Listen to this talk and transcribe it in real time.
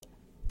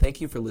Thank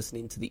you for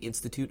listening to the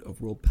Institute of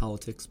World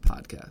Politics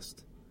podcast.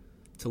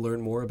 To learn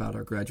more about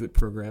our graduate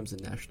programs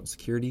in national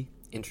security,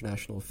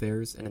 international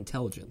affairs, and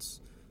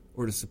intelligence,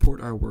 or to support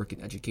our work in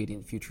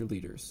educating future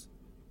leaders,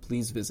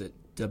 please visit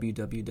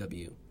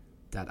www.iwp.edu.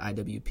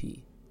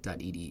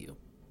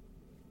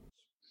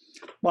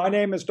 My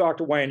name is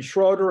Dr. Wayne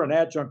Schroeder, an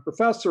adjunct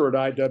professor at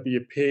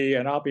IWP,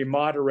 and I'll be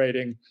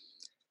moderating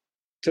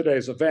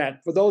today's event.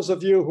 For those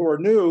of you who are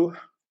new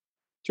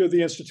to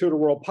the Institute of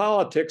World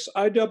Politics,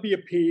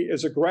 IWP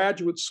is a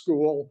graduate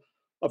school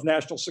of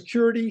national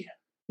security,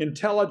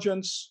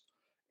 intelligence,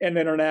 and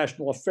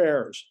international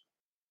affairs.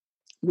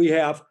 We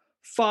have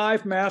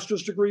 5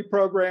 master's degree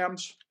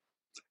programs,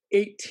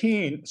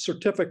 18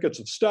 certificates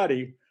of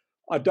study,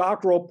 a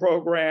doctoral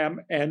program,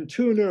 and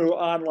 2 new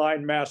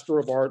online Master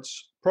of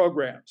Arts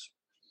programs.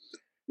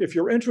 If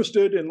you're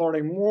interested in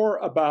learning more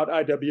about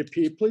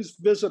IWP, please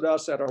visit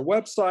us at our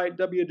website,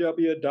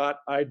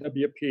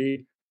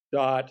 www.iwp.edu.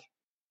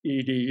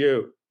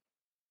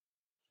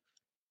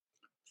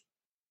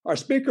 Our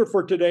speaker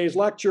for today's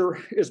lecture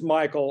is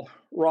Michael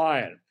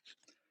Ryan.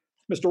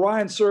 Mr.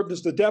 Ryan served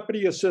as the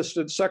Deputy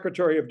Assistant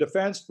Secretary of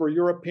Defense for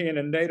European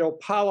and NATO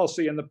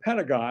Policy in the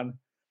Pentagon,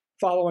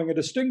 following a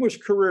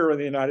distinguished career in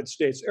the United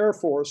States Air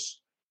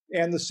Force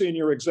and the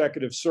Senior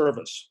Executive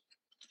Service.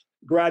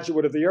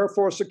 Graduate of the Air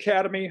Force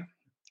Academy,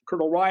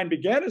 Colonel Ryan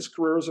began his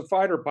career as a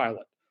fighter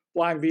pilot,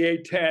 flying the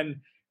A-10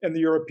 in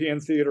the European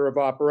Theater of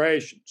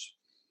Operations.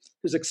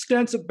 His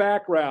extensive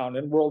background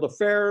in world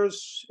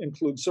affairs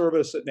includes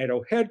service at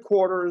NATO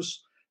headquarters,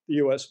 the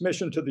U.S.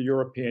 mission to the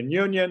European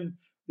Union,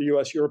 the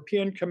U.S.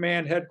 European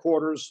Command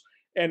headquarters,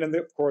 and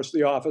of course,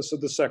 the Office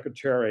of the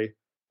Secretary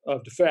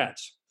of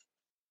Defense.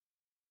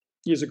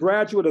 He is a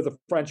graduate of the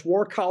French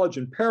War College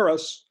in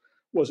Paris,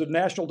 was a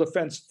National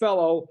Defense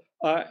Fellow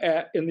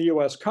in the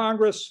U.S.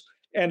 Congress,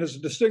 and is a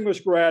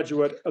distinguished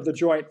graduate of the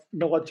Joint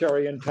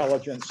Military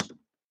Intelligence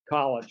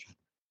College.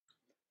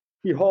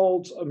 He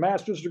holds a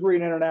master's degree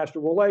in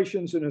international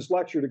relations and has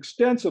lectured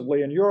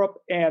extensively in Europe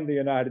and the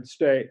United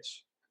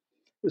States.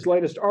 His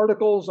latest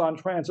articles on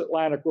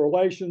transatlantic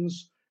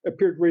relations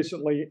appeared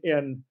recently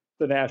in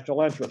the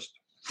National Interest.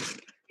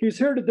 He's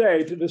here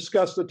today to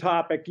discuss the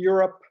topic,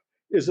 Europe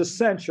is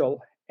essential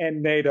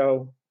and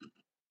NATO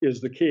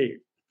is the key.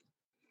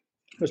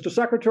 Mr.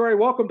 Secretary,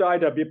 welcome to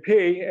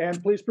IWP,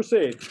 and please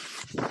proceed.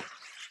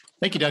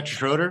 Thank you, Dr.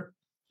 Schroeder.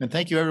 And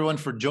thank you, everyone,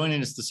 for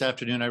joining us this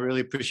afternoon. I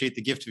really appreciate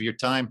the gift of your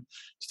time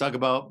to talk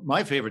about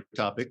my favorite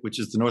topic, which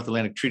is the North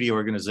Atlantic Treaty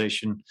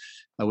Organization,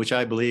 which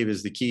I believe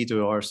is the key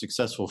to our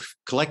successful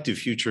collective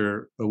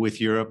future with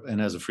Europe and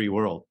as a free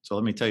world. So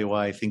let me tell you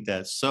why I think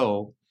that's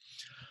so.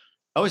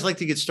 I always like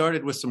to get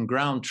started with some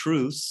ground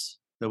truths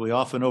that we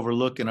often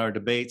overlook in our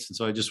debates. And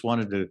so I just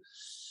wanted to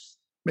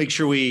make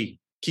sure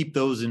we keep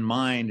those in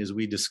mind as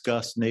we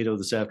discuss NATO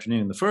this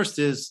afternoon. The first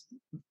is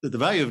that the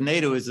value of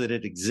NATO is that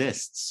it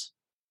exists.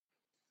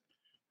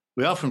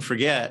 We often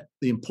forget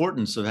the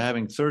importance of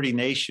having 30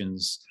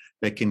 nations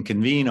that can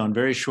convene on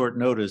very short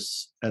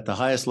notice at the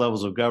highest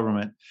levels of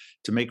government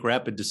to make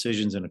rapid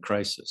decisions in a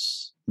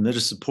crisis. And that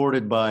is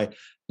supported by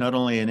not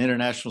only an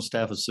international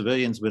staff of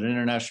civilians, but an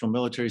international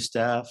military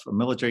staff, a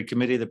military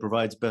committee that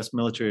provides best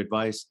military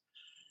advice,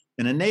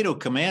 and a NATO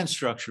command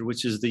structure,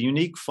 which is the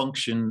unique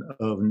function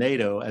of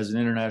NATO as an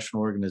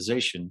international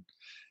organization,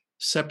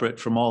 separate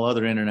from all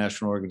other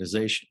international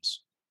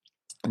organizations.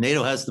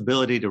 NATO has the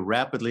ability to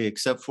rapidly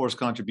accept force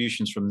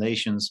contributions from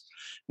nations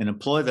and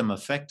employ them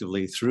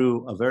effectively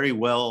through a very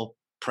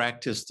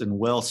well-practiced and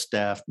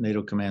well-staffed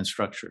NATO command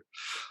structure.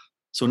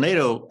 So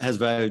NATO has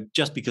value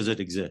just because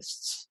it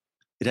exists.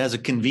 It has a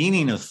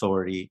convening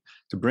authority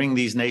to bring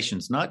these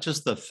nations, not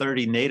just the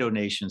 30 NATO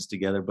nations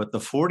together, but the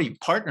 40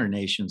 partner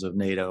nations of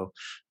NATO,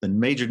 the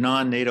major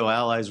non-NATO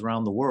allies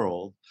around the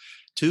world,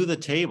 to the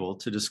table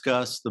to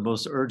discuss the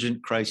most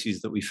urgent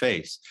crises that we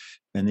face.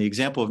 And the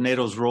example of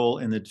NATO's role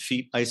in the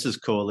Defeat ISIS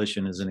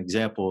coalition is an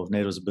example of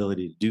NATO's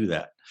ability to do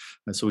that.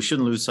 And so we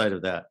shouldn't lose sight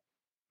of that.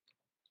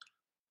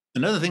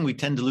 Another thing we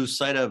tend to lose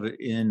sight of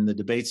in the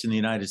debates in the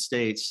United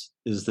States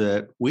is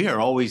that we are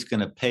always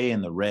going to pay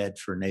in the red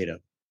for NATO.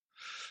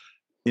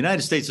 The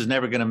United States is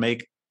never going to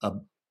make a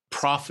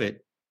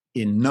profit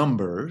in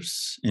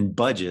numbers, in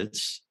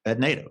budgets at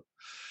NATO.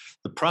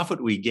 The profit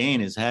we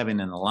gain is having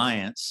an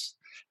alliance,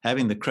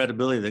 having the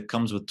credibility that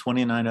comes with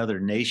 29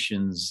 other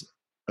nations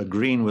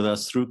agreeing with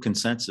us through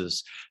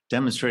consensus,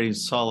 demonstrating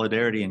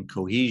solidarity and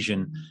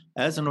cohesion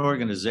as an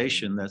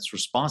organization that's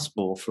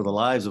responsible for the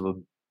lives of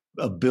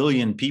a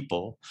billion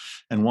people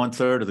and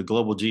 1/3 of the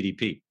global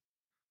GDP.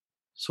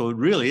 So it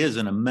really is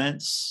an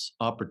immense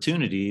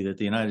opportunity that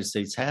the United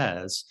States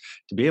has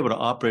to be able to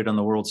operate on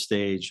the world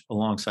stage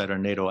alongside our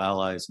NATO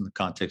allies in the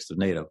context of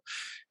NATO.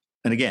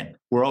 And again,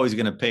 we're always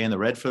going to pay in the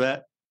red for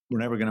that. We're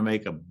never going to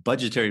make a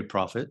budgetary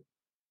profit,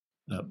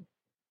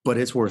 but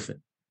it's worth it.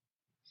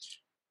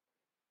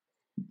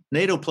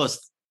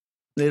 NATO's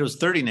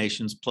 30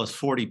 nations plus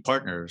 40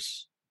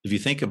 partners, if you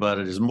think about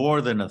it, is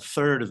more than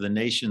 1/3 of the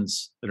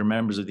nations that are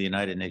members of the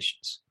United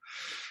Nations.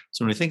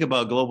 So when we think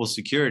about global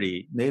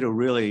security, NATO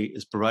really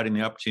is providing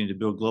the opportunity to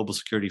build global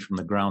security from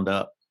the ground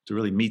up, to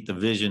really meet the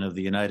vision of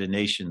the United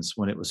Nations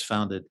when it was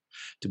founded,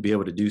 to be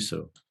able to do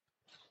so.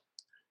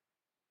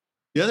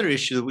 The other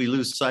issue that we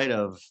lose sight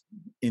of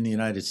in the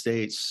United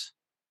States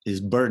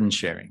is burden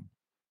sharing.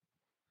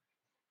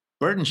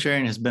 Burden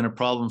sharing has been a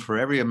problem for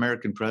every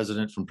American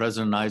president, from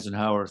President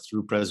Eisenhower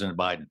through President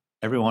Biden.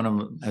 Every one of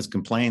them has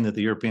complained that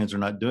the Europeans are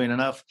not doing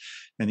enough,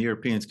 and the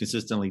Europeans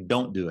consistently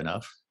don't do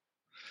enough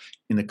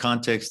in the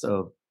context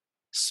of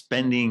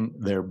spending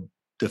their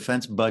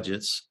defense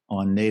budgets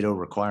on NATO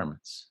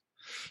requirements.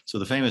 So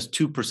the famous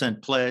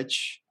 2%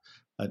 pledge,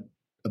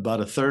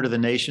 about a third of the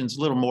nations,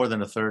 a little more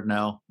than a third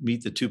now,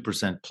 meet the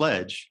 2%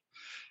 pledge.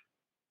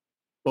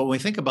 But when we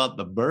think about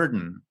the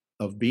burden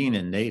of being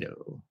in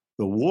NATO,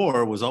 the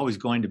war was always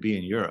going to be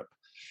in Europe.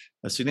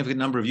 A significant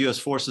number of US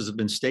forces have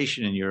been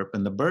stationed in Europe,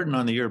 and the burden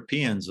on the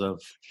Europeans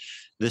of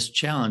this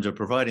challenge of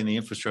providing the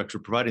infrastructure,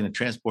 providing the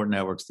transport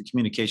networks, the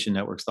communication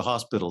networks, the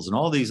hospitals, and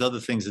all these other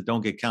things that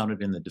don't get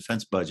counted in the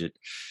defense budget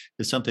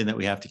is something that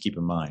we have to keep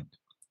in mind.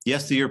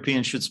 Yes, the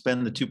Europeans should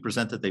spend the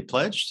 2% that they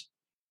pledged,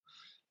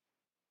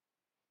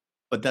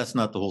 but that's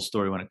not the whole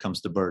story when it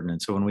comes to burden.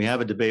 And so when we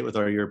have a debate with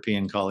our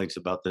European colleagues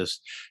about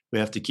this, we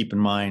have to keep in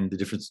mind the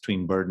difference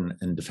between burden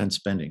and defense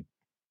spending.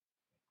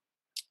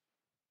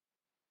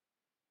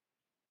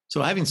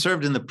 So having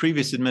served in the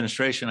previous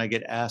administration, I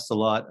get asked a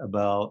lot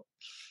about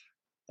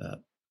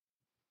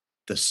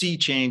the sea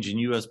change in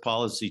US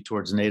policy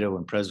towards NATO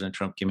when President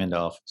Trump came into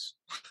office.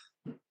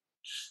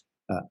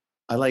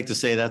 I like to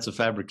say that's a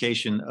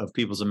fabrication of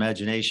people's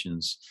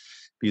imaginations,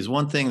 because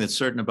one thing that's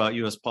certain about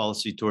US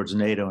policy towards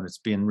NATO, and it's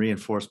being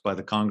reinforced by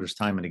the Congress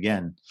time and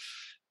again,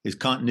 is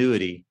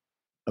continuity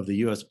of the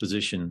US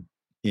position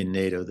in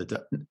NATO.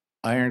 That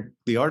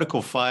the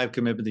Article 5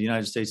 commitment the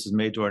United States has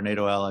made to our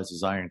NATO allies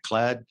is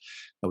ironclad.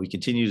 We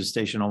continue to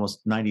station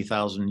almost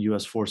 90,000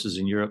 US forces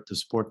in Europe to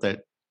support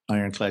that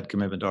ironclad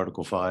commitment to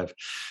Article 5.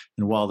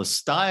 And while the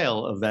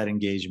style of that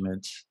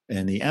engagement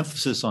and the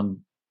emphasis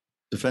on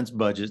defense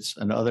budgets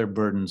and other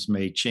burdens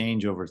may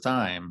change over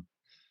time,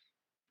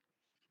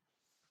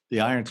 the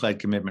ironclad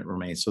commitment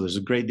remains. So there's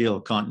a great deal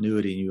of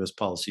continuity in US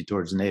policy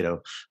towards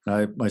NATO.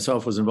 I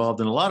myself was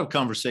involved in a lot of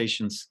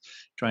conversations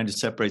trying to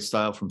separate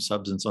style from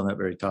substance on that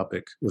very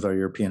topic with our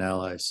European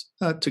allies,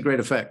 to great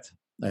effect,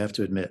 I have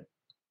to admit.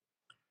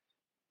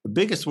 The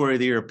biggest worry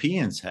the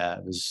Europeans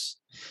have is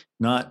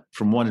not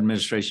from one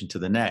administration to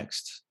the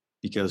next,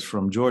 because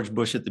from George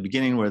Bush at the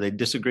beginning, where they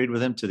disagreed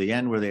with him, to the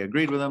end where they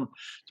agreed with him,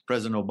 to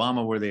President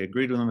Obama, where they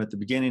agreed with him at the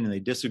beginning and they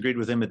disagreed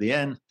with him at the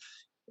end,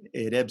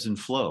 it ebbs and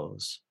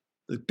flows.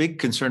 The big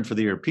concern for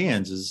the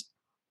Europeans is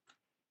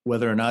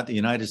whether or not the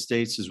United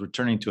States is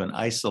returning to an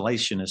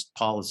isolationist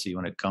policy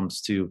when it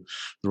comes to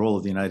the role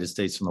of the United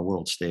States on the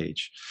world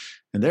stage.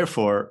 And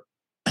therefore,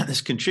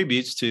 this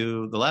contributes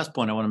to the last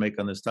point I want to make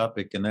on this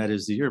topic, and that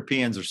is the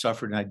Europeans are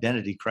suffering an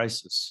identity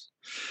crisis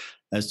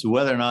as to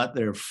whether or not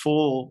they're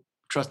full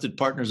trusted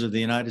partners of the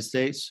United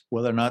States,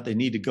 whether or not they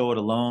need to go it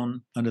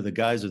alone under the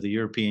guise of the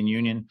European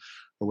Union,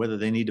 or whether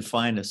they need to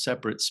find a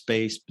separate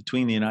space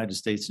between the United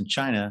States and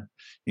China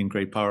in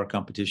great power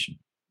competition.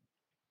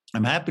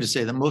 I'm happy to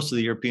say that most of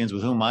the Europeans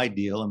with whom I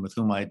deal and with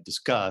whom I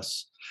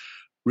discuss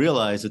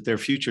realize that their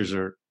futures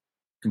are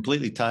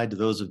completely tied to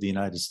those of the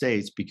United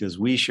States, because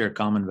we share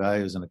common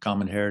values and a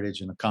common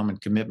heritage and a common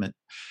commitment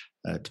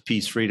to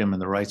peace, freedom,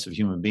 and the rights of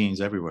human beings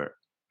everywhere.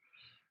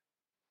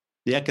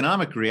 The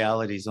economic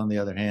realities, on the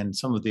other hand,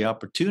 some of the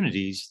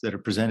opportunities that are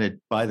presented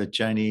by the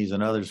Chinese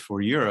and others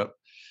for Europe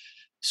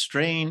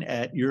strain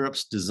at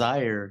Europe's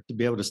desire to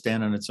be able to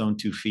stand on its own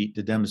 2 feet,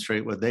 to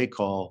demonstrate what they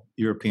call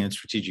European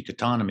strategic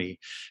autonomy,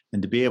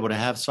 and to be able to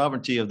have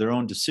sovereignty of their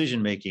own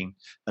decision-making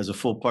as a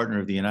full partner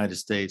of the United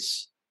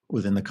States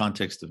within the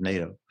context of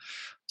NATO.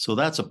 So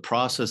that's a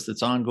process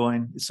that's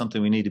ongoing. It's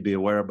something we need to be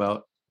aware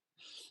about.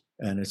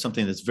 And it's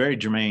something that's very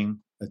germane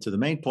to the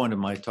main point of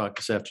my talk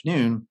this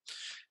afternoon,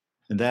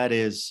 and that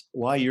is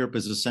why Europe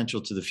is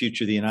essential to the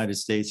future of the United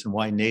States and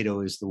why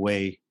NATO is the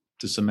way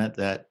to cement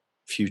that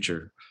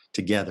future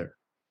together.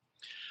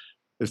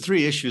 There are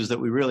 3 issues that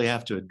we really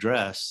have to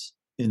address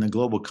in the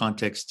global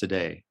context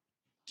today.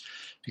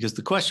 Because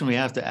the question we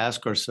have to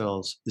ask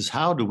ourselves is,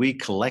 how do we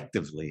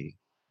collectively,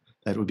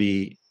 that would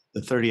be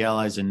the 30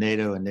 allies in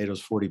NATO and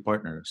NATO's 40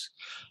 partners,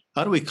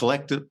 how do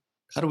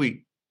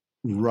we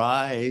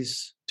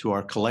rise to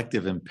our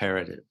collective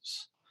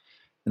imperatives?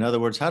 In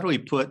other words, how do we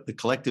put the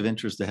collective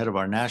interest ahead of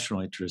our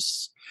national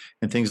interests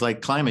in things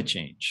like climate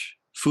change,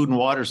 food and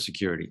water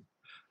security,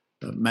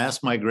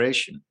 mass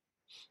migration,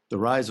 the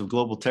rise of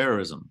global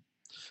terrorism,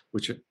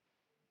 which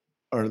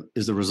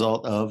is the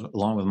result of,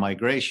 along with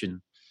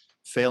migration,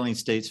 failing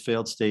states,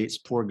 failed states,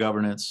 poor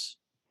governance,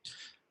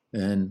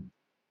 and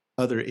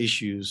other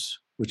issues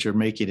which are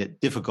making it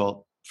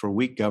difficult for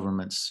weak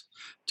governments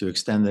to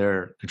extend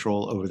their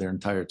control over their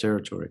entire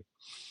territory.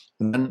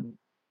 And then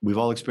we've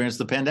all experienced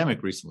the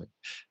pandemic recently.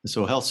 And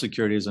so health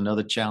security is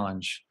another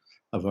challenge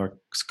of our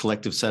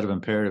collective set of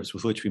imperatives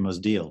with which we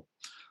must deal.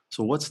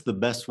 So what's the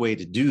best way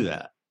to do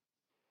that?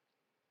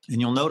 And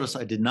you'll notice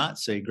I did not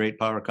say great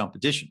power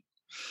competition,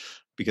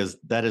 because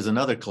that is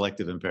another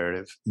collective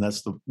imperative. And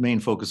that's the main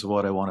focus of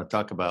what I want to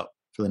talk about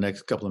for the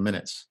next couple of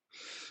minutes.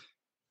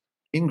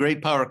 In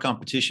great power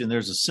competition,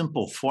 there's a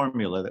simple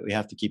formula that we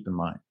have to keep in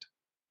mind,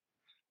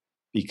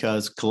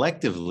 because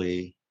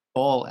collectively,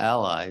 all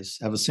allies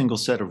have a single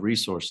set of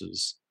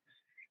resources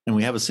and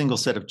we have a single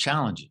set of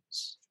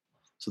challenges.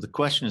 So the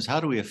question is, how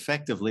do we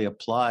effectively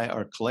apply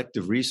our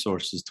collective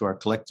resources to our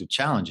collective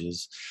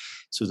challenges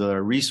so that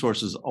our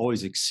resources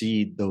always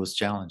exceed those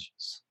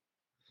challenges?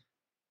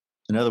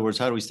 In other words,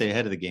 how do we stay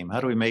ahead of the game?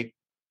 How do we make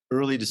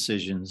early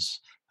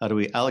decisions? How do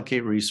we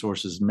allocate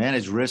resources,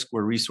 manage risk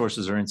where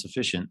resources are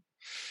insufficient,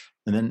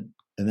 and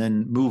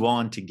then move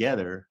on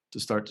together to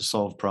start to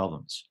solve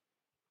problems?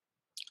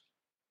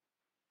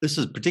 This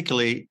is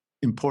particularly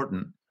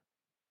important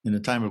in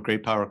a time of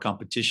great power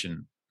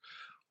competition,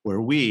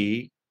 where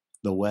we,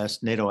 the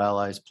West, NATO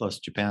allies, plus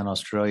Japan,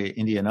 Australia,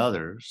 India, and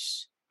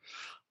others,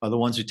 are the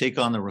ones who take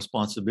on the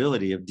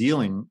responsibility of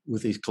dealing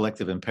with these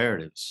collective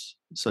imperatives,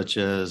 such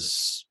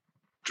as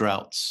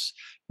droughts,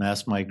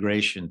 mass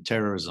migration,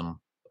 terrorism,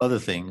 other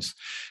things,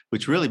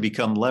 which really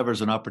become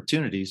levers and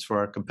opportunities for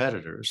our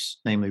competitors,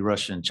 namely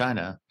Russia and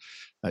China,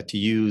 to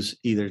use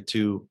either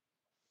to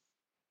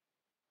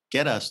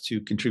get us to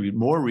contribute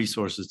more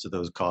resources to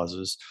those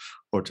causes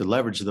or to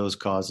leverage those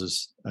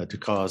causes to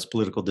cause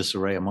political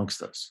disarray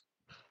amongst us.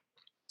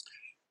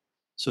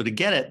 So to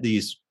get at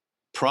these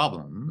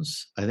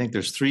problems, I think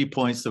there's 3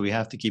 points that we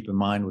have to keep in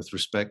mind with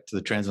respect to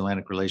the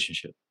transatlantic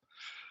relationship.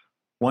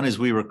 One is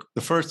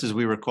the first is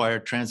we require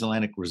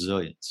transatlantic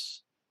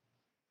resilience.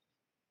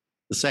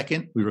 The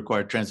second, we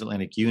require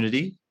transatlantic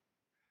unity.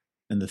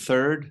 And the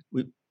third,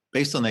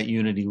 based on that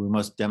unity, we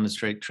must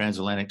demonstrate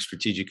transatlantic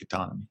strategic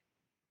autonomy.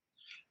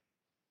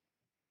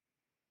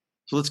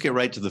 So let's get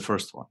right to the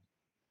first one,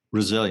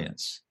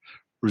 resilience.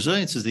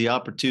 Resilience is the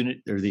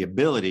opportunity or the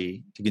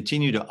ability to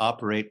continue to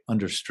operate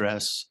under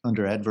stress,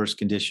 under adverse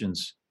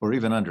conditions, or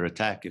even under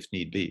attack if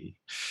need be,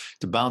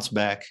 to bounce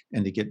back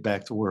and to get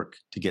back to work,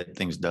 to get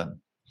things done.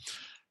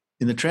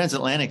 In the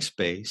transatlantic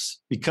space,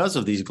 because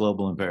of these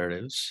global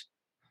imperatives,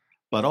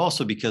 but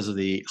also because of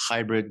the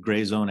hybrid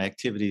gray zone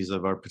activities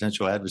of our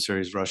potential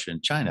adversaries, Russia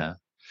and China,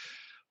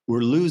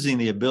 we're losing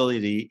the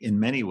ability in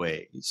many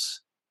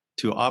ways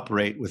to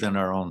operate within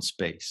our own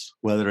space,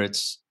 whether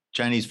it's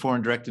Chinese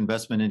foreign direct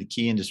investment into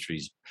key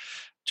industries,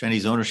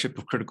 Chinese ownership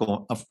of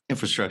critical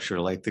infrastructure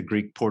like the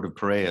Greek port of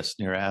Piraeus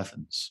near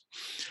Athens,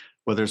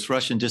 whether it's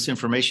Russian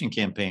disinformation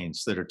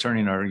campaigns that are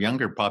turning our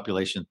younger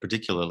population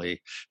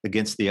particularly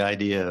against the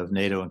idea of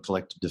NATO and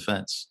collective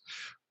defense,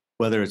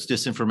 whether it's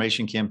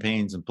disinformation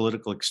campaigns and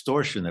political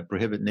extortion that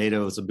prohibit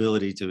NATO's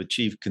ability to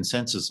achieve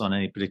consensus on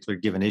any particular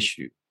given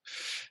issue,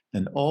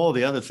 and all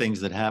the other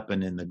things that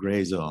happen in the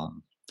gray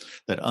zone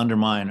that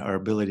undermine our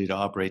ability to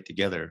operate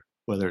together,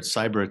 whether it's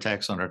cyber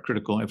attacks on our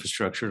critical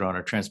infrastructure, on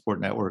our transport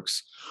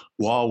networks,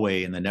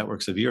 Huawei in the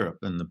networks of Europe.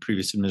 And the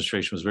previous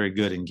administration was very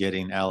good in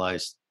getting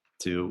allies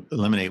to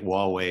eliminate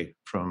Huawei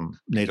from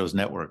NATO's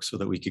network so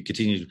that we could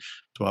continue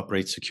to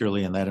operate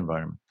securely in that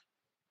environment.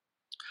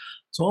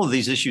 So all of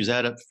these issues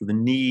add up for the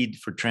need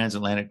for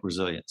transatlantic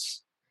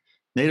resilience.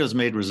 NATO's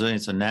made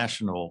resilience a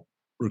national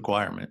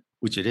requirement,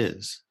 which it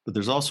is, but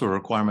there's also a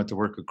requirement to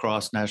work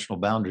across national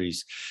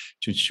boundaries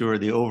to ensure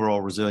the overall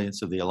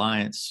resilience of the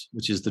alliance,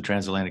 which is the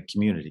transatlantic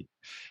community.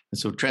 And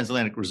so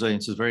transatlantic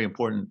resilience is very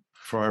important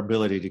for our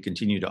ability to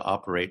continue to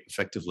operate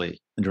effectively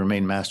and to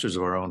remain masters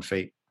of our own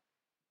fate.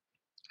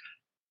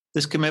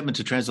 This commitment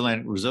to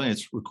transatlantic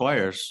resilience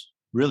requires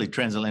really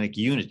transatlantic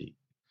unity.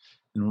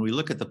 And when we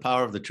look at the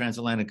power of the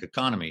transatlantic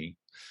economy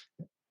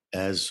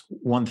as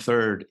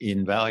 1/3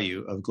 in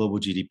value of global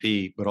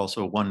GDP, but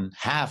also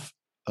 1/2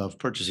 of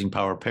purchasing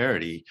power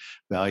parity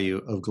value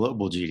of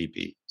global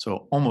GDP.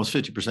 So almost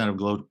 50% of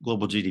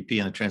global GDP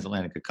in the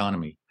transatlantic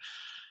economy.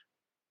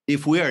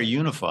 If we are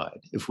unified,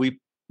 if we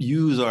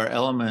use our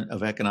element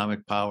of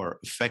economic power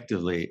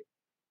effectively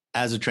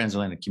as a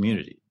transatlantic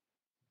community,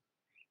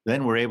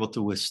 then we're able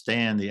to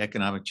withstand the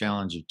economic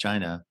challenge of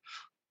China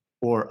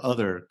or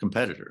other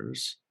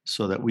competitors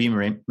so that we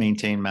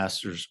maintain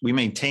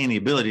the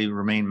ability to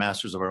remain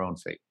masters of our own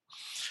fate.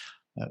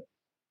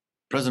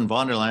 President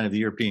von der Leyen of the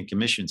European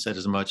Commission said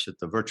as much at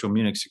the virtual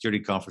Munich Security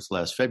Conference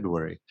last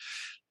February,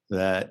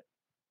 that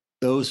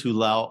those who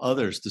allow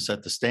others to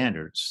set the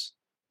standards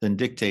then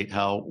dictate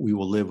how we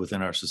will live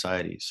within our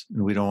societies.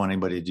 And we don't want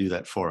anybody to do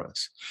that for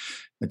us.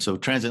 And so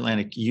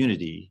transatlantic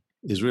unity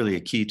is really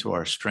a key to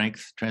our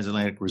strength.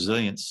 Transatlantic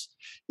resilience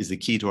is the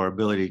key to our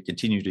ability to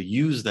continue to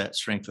use that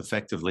strength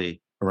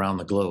effectively around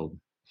the globe,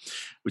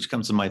 which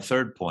comes to my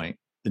third point,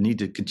 the need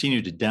to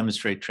continue to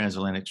demonstrate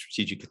transatlantic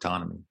strategic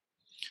autonomy.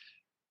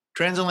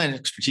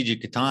 Transatlantic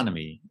strategic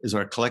autonomy is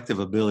our collective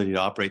ability to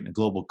operate in the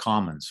global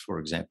commons, for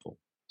example.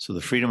 So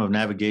the freedom of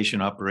navigation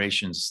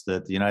operations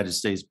that the United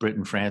States,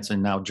 Britain, France,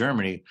 and now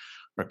Germany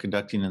are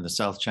conducting in the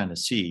South China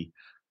Sea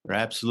are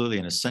absolutely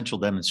an essential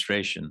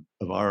demonstration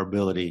of our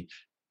ability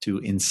to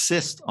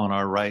insist on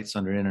our rights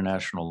under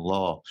international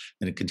law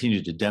and to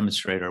continue to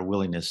demonstrate our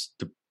willingness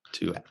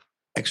to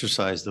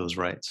exercise those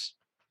rights.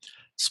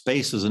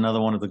 Space is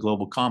another one of the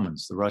global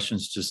commons. The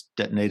Russians just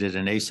detonated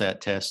an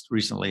ASAT test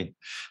recently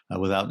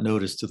without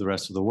notice to the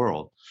rest of the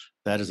world.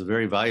 That is a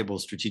very valuable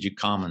strategic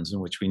commons in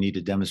which we need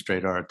to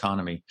demonstrate our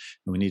autonomy,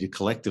 and we need to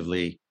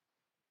collectively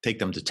take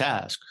them to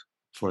task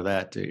for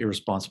that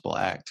irresponsible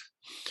act.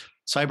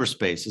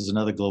 Cyberspace is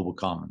another global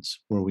commons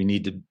where we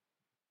need to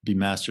be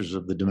masters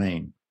of the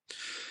domain.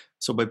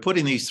 So by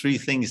putting these three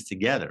things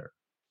together,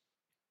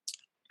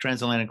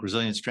 transatlantic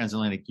resilience,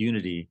 transatlantic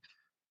unity,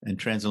 and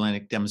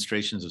transatlantic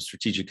demonstrations of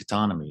strategic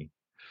autonomy,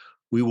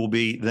 we will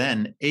be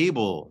then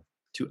able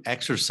to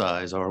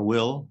exercise our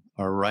will,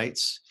 our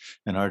rights,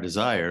 and our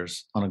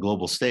desires on a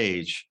global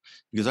stage,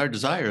 because our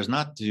desire is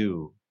not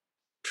to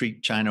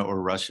treat China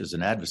or Russia as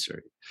an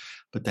adversary,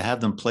 but to have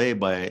them play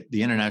by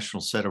the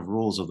international set of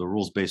rules of the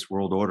rules-based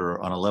world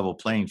order on a level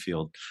playing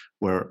field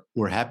where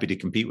we're happy to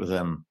compete with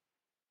them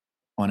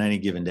on any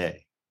given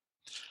day.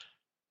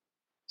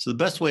 So the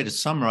best way to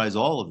summarize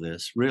all of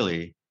this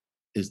really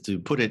is to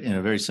put it in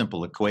a very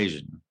simple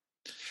equation.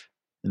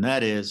 And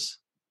that is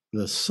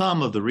the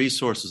sum of the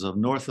resources of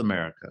North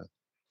America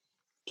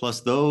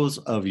plus those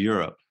of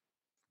Europe,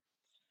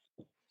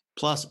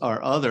 plus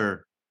our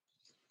other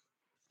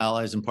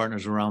allies and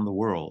partners around the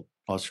world,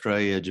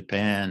 Australia,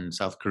 Japan,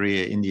 South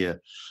Korea, India,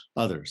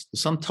 others. The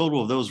sum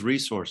total of those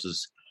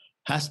resources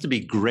has to be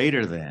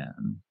greater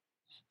than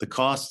the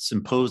costs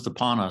imposed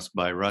upon us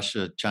by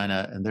Russia,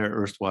 China, and their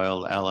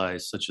erstwhile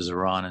allies such as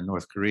Iran and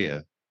North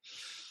Korea.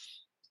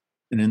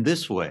 And in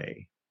this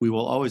way, we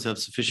will always have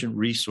sufficient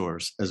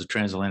resource as a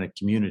transatlantic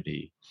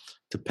community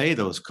to pay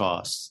those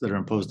costs that are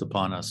imposed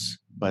upon us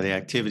by the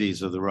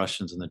activities of the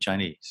Russians and the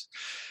Chinese.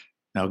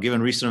 Now,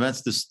 given recent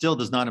events, this still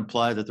does not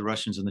imply that the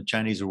Russians and the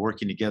Chinese are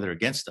working together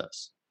against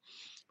us,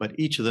 but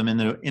each of them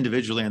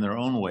individually in their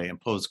own way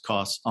impose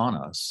costs on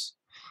us,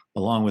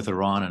 along with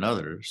Iran and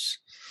others,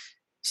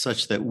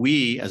 such that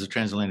we as a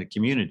transatlantic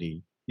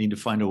community need to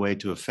find a way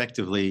to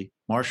effectively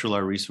marshal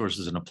our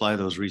resources and apply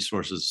those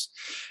resources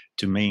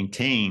to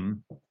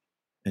maintain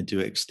and to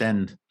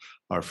extend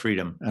our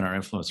freedom and our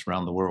influence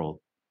around the world.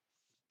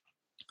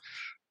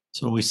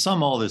 So when we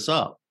sum all this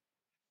up,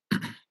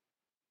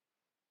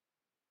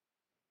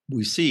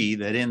 we see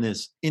that in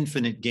this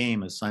infinite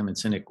game, as Simon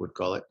Sinek would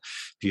call it,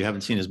 if you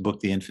haven't seen his book,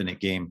 The Infinite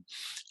Game,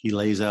 he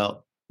lays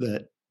out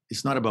that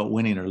it's not about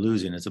winning or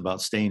losing, it's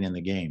about staying in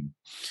the game.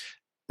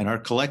 And our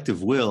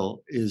collective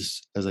will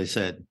is, as I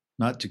said,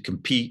 not to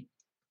compete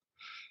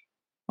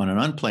on an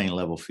unplaying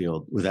level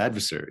field with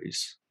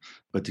adversaries,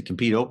 but to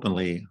compete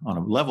openly on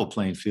a level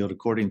playing field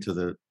according to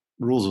the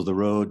rules of the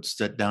road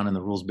set down in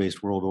the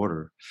rules-based world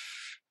order,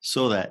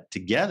 so that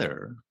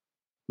together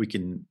we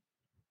can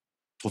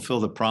fulfill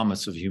the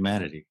promise of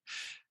humanity.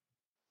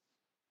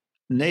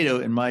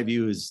 NATO, in my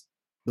view, is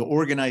the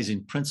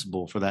organizing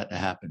principle for that to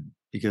happen,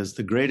 because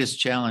the greatest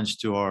challenge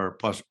to our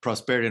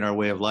prosperity and our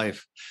way of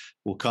life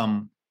will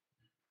come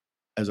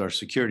as our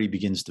security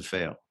begins to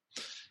fail.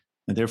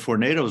 And therefore,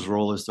 NATO's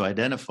role is to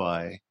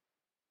identify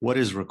what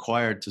is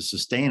required to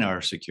sustain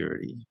our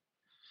security,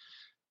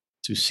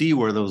 to see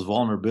where those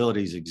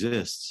vulnerabilities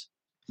exist,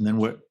 and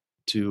then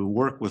to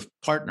work with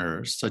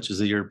partners such as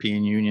the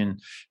European Union,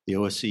 the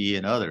OSCE,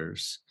 and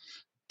others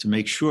to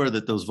make sure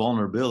that those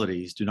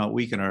vulnerabilities do not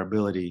weaken our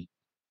ability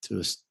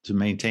to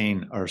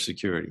maintain our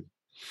security.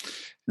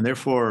 And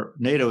therefore,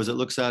 NATO, as it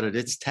looks out at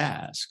its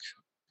task,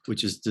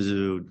 which is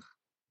to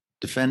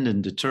defend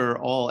and deter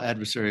all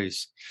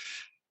adversaries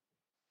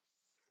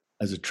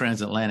as a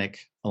transatlantic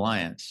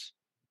alliance,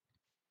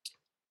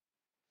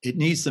 it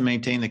needs to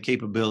maintain the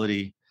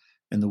capability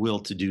and the will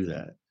to do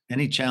that.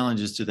 Any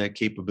challenges to that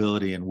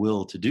capability and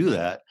will to do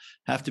that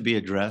have to be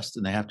addressed,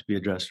 and they have to be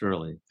addressed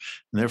early.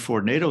 And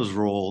therefore, NATO's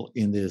role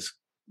in this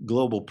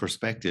global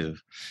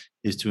perspective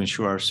is to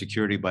ensure our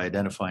security by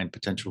identifying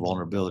potential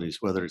vulnerabilities,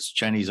 whether it's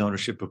Chinese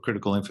ownership of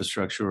critical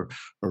infrastructure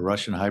or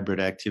Russian hybrid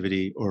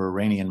activity or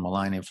Iranian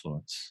malign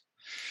influence.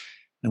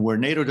 And where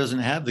NATO doesn't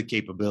have the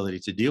capability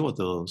to deal with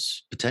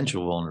those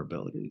potential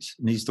vulnerabilities,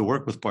 it needs to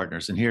work with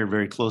partners, and here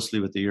very closely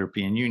with the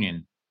European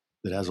Union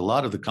that has a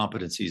lot of the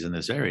competencies in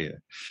this area,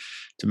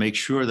 to make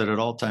sure that at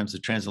all times the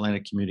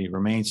transatlantic community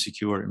remains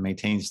secure and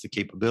maintains the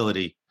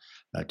capability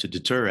to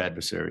deter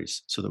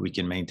adversaries so that we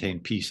can maintain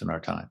peace in our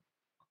time.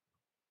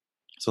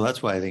 So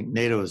that's why I think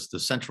NATO is the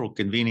central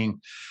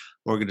convening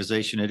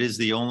organization. It is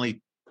the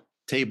only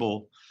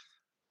table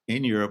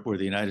in Europe where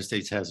the United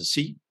States has a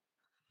seat.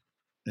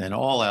 And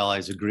all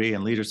allies agree,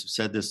 and leaders have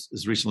said this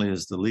as recently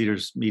as the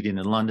leaders meeting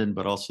in London,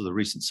 but also the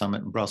recent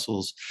summit in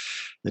Brussels,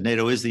 that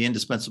NATO is the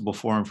indispensable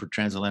forum for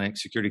transatlantic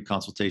security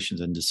consultations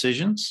and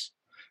decisions.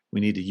 We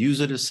need to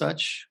use it as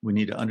such. We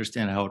need to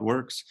understand how it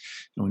works,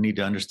 and we need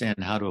to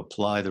understand how to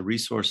apply the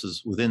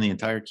resources within the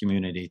entire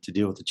community to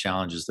deal with the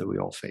challenges that we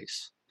all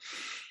face.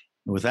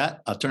 And with that,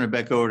 I'll turn it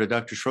back over to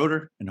Dr.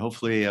 Schroeder, and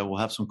hopefully we'll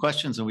have some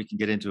questions and we can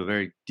get into a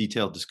very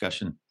detailed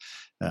discussion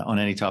on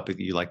any topic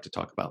that you'd like to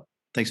talk about.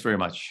 Thanks very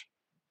much.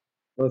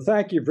 Well,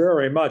 thank you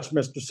very much,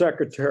 Mr.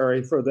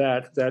 Secretary, for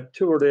that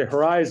tour de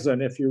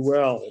horizon, if you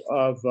will,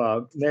 of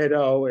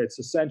NATO, its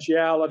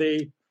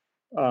essentiality,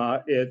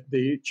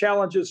 the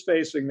challenges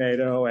facing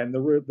NATO and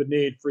the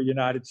need for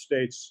United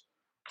States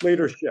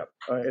leadership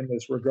in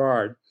this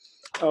regard.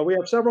 We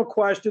have several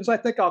questions. I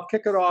think I'll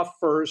kick it off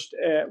first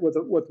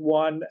with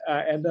one,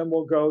 and then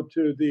we'll go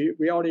to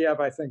we already have,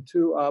 I think,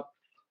 two up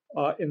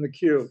in the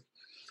queue.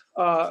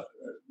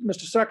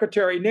 Mr.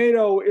 Secretary,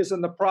 NATO is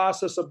in the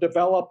process of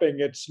developing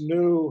its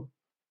new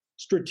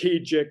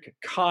strategic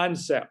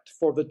concept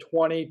for the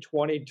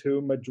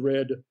 2022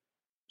 Madrid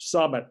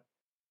summit.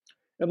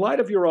 In light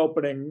of your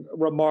opening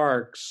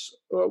remarks,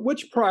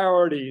 which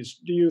priorities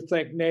do you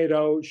think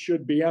NATO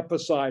should be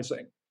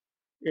emphasizing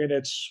in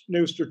its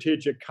new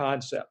strategic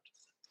concept?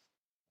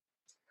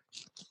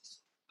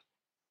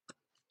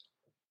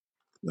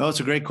 Well, it's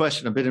a great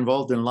question. I've been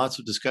involved in lots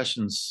of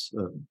discussions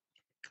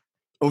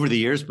over the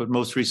years, but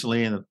most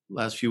recently in the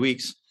last few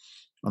weeks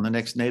on the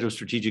next NATO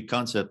strategic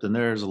concept. And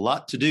there's a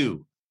lot to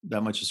do,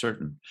 that much is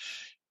certain.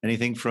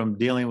 Anything from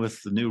dealing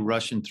with the new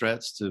Russian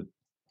threats to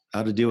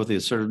how to deal with the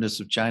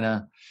assertiveness of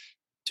China,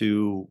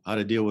 to how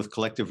to deal with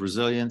collective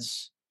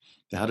resilience,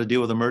 to how to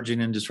deal with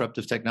emerging and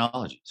disruptive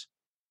technologies.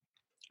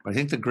 I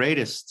think the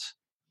greatest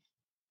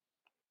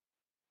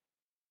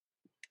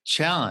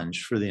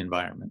challenge for the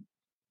environment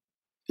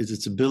is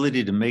its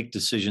ability to make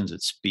decisions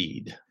at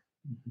speed.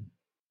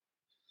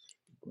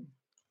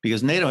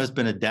 Because NATO has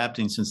been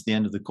adapting since the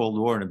end of the Cold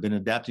War and have been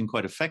adapting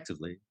quite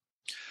effectively.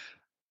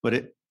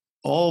 But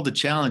all the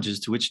challenges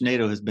to which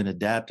NATO has been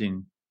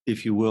adapting,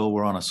 if you will,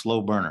 were on a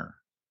slow burner,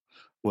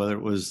 whether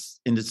it was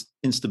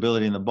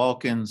instability in the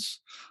Balkans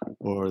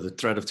or the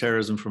threat of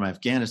terrorism from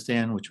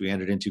Afghanistan, which we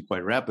entered into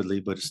quite rapidly,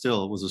 but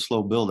still it was a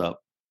slow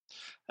buildup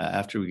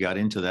after we got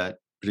into that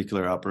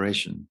particular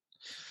operation.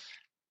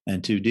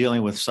 And to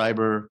dealing with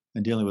cyber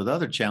and dealing with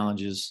other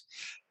challenges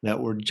that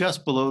were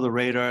just below the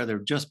radar, they're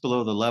just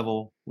below the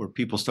level where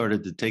people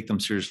started to take them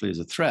seriously as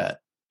a threat.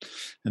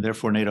 And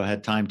therefore, NATO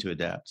had time to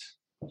adapt.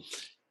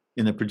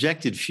 In the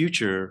projected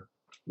future,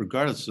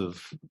 regardless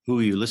of who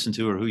you listen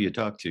to or who you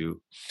talk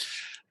to,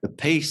 the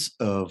pace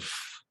of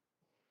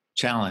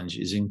challenge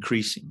is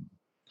increasing.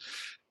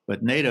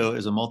 But NATO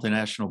is a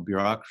multinational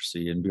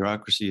bureaucracy, and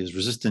bureaucracy is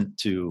resistant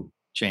to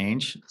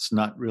change. It's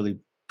not really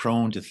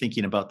prone to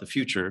thinking about the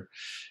future.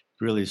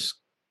 It really is,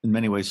 in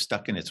many ways,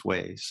 stuck in its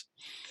ways.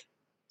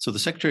 So the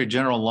Secretary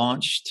General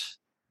launched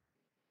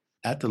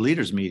at the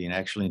leaders meeting,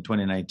 actually in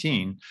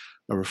 2019,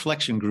 a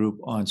reflection group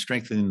on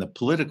strengthening the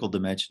political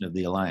dimension of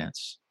the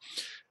alliance.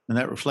 And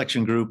that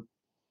reflection group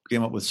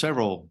came up with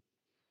several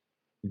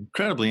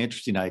incredibly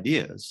interesting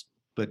ideas,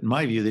 but in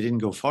my view, they didn't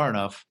go far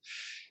enough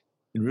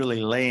in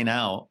really laying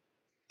out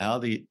how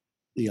the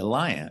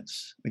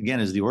alliance, again,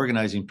 is the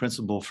organizing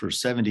principle for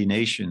 70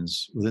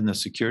 nations within the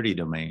security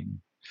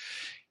domain,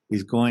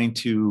 is going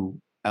to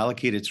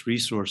allocate its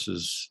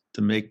resources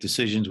to make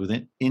decisions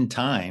in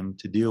time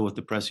to deal with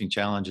the pressing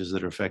challenges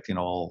that are affecting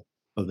all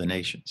of the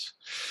nations.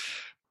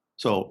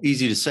 So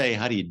easy to say,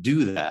 how do you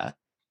do that?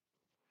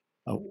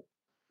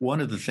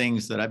 One of the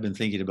things that I've been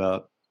thinking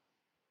about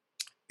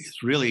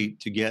is really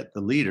to get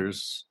the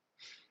leaders,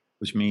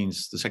 which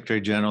means the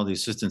Secretary General, the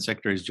Assistant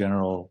Secretaries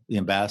General, the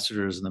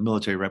ambassadors, and the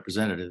military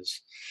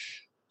representatives,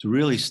 to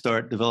really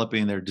start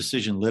developing their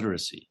decision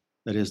literacy.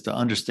 That is, to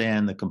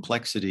understand the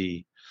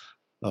complexity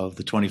of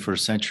the 21st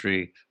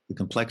century, the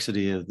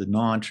complexity of the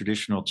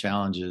non-traditional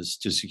challenges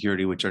to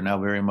security, which are now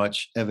very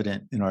much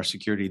evident in our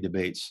security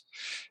debates,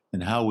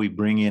 and how we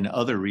bring in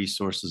other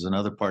resources and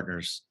other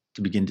partners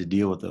to begin to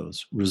deal with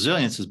those.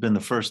 Resilience has been the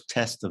first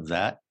test of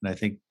that, and I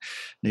think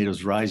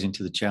NATO's rising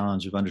to the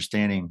challenge of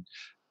understanding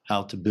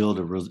how to build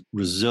a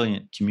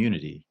resilient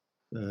community.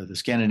 The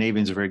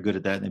Scandinavians are very good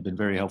at that, and they've been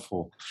very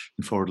helpful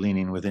and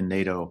forward-leaning within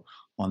NATO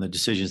on the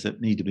decisions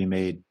that need to be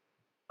made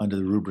under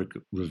the rubric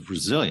of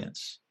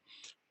resilience.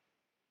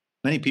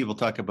 Many people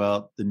talk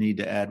about the need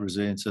to add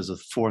resilience as a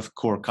fourth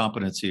core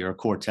competency or a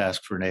core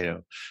task for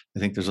NATO. I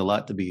think there's a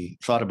lot to be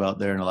thought about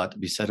there and a lot to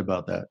be said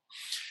about that.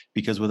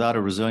 Because without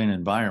a resilient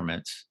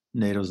environment,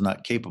 NATO is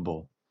not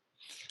capable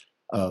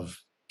of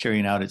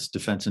carrying out its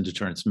defense and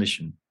deterrence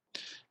mission.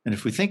 And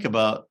if we think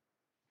about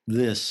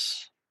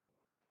this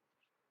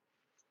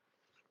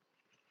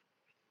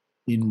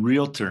in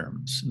real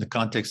terms, in the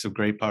context of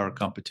great power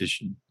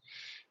competition,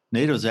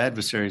 NATO's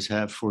adversaries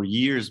have for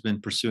years been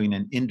pursuing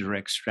an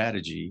indirect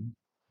strategy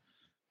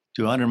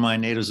to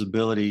undermine NATO's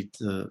ability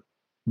to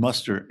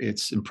muster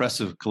its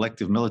impressive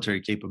collective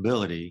military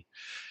capability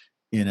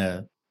in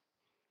a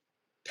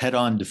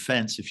head-on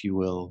defense, if you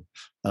will,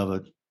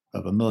 of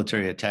a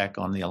military attack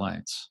on the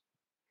alliance.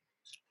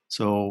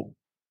 So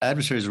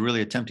adversaries are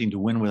really attempting to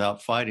win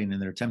without fighting,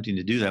 and they're attempting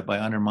to do that by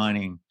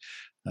undermining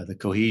the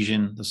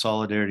cohesion, the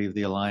solidarity of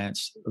the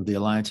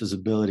alliance's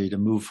ability to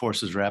move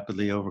forces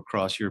rapidly over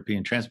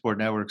cross-European transport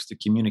networks, to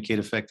communicate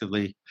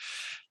effectively,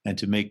 and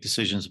to make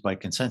decisions by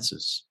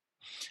consensus.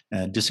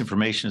 And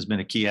disinformation has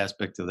been a key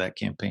aspect of that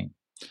campaign.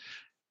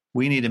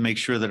 We need to make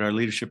sure that our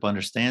leadership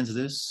understands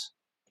this,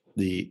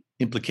 the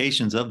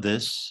implications of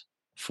this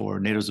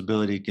for NATO's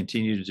ability to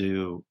continue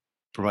to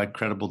provide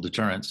credible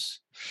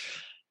deterrence.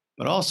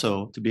 but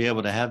also to be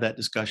able to have that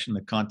discussion in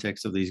the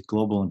context of these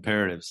global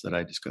imperatives that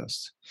I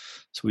discussed.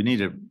 So we need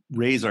to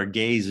raise our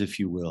gaze, if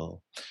you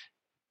will.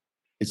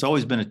 It's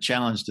always been a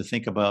challenge to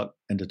think about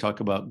and to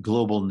talk about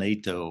global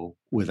NATO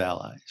with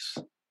allies,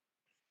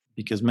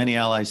 because many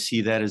allies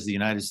see that as the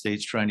United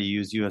States trying to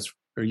use US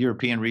or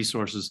European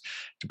resources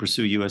to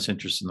pursue US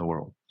interests in the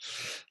world.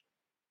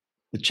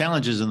 The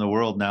challenges in the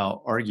world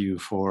now argue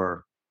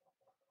for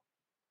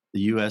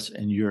the US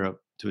and Europe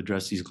to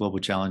address these global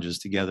challenges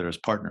together as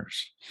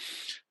partners.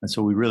 And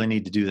so we really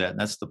need to do that. And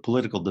that's the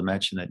political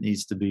dimension that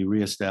needs to be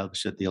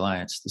reestablished at the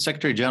alliance. The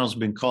Secretary General has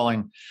been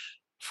calling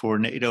for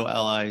NATO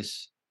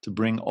allies to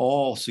bring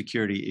all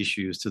security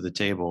issues to the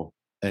table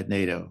at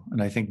NATO.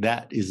 And I think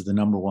that is the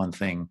number one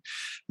thing.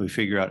 We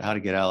figure out how to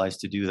get allies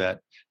to do that,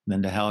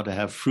 and then how to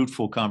have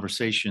fruitful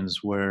conversations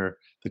where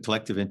the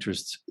collective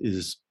interest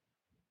is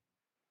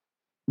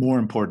more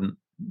important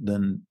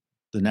than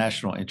the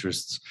national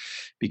interests,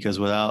 because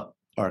without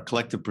our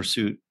collective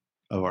pursuit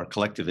of our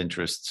collective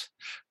interests,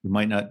 we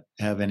might not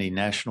have any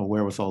national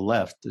wherewithal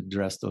left to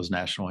address those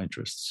national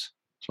interests.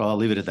 So I'll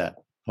leave it at that.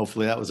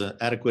 Hopefully that was an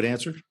adequate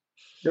answer.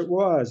 It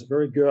was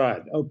very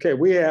good. Okay,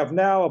 we have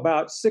now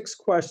about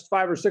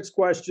 5 or 6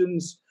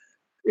 questions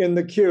in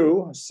the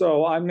queue.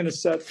 So I'm going to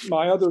set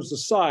my others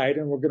aside,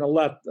 and we're going to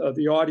let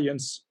the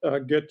audience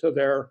get to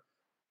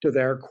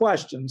their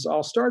questions.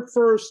 I'll start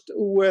first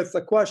with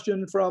a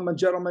question from a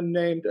gentleman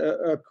named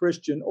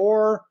Christian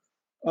Orr.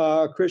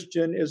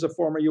 Christian is a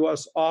former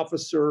U.S.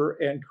 officer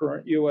and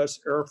current U.S.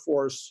 Air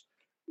Force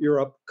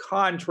Europe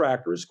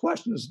contractor. His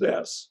question is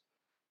this: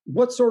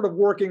 what sort of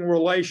working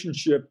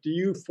relationship do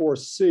you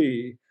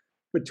foresee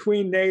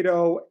between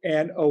NATO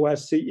and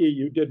OSCE?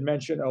 You did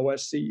mention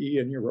OSCE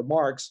in your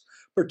remarks,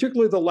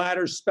 particularly the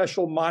latter's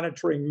Special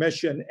Monitoring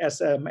Mission,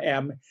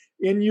 SMM,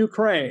 in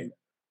Ukraine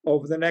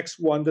over the next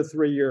 1 to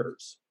 3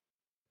 years.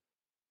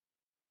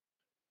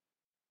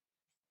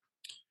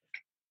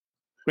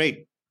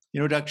 Great.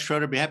 Dr.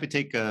 Schroeder, I'd be happy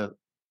to take 3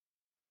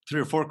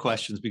 or 4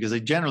 questions because they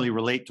generally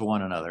relate to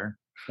one another.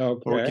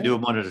 Okay. Or we can do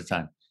them one at a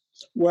time.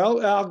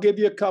 Well, I'll give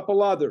you a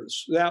couple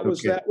others. That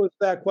was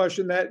that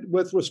question that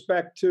with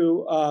respect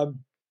to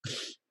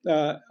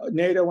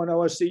NATO and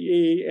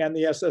OSCE and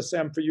the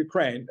SSM for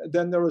Ukraine.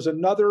 Then there was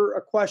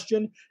another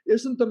question: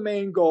 isn't the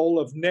main goal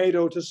of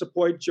NATO to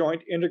support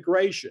joint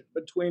integration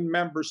between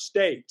member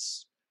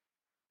states?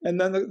 And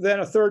then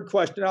a third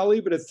question, I'll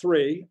leave it at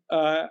 3.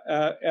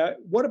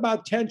 What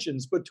about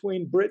tensions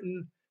between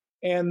Britain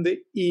and the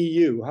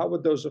EU? How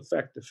would those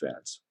affect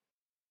defense?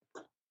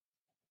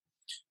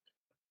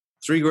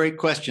 3 great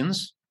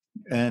questions,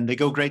 and they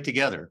go great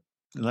together.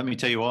 And let me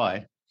tell you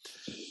why.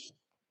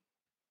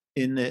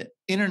 In the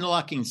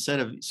interlocking set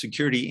of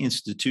security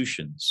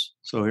institutions,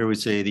 so here we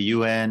say the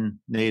UN,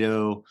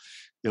 NATO,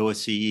 the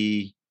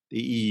OSCE,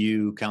 the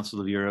EU, Council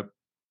of Europe,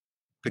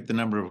 pick the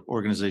number of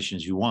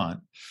organizations you want.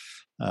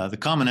 The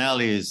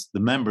commonality is the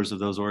members of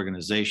those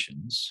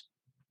organizations.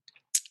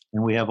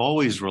 And we have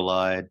always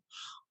relied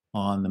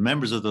on the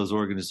members of those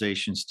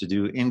organizations to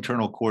do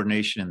internal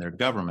coordination in their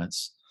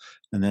governments,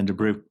 and then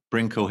to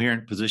bring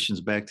coherent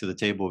positions back to the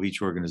table of each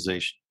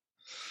organization.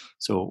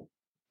 So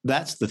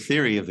that's the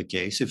theory of the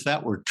case. If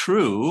that were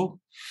true,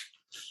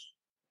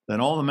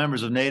 then all the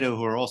members of NATO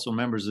who are also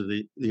members of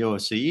the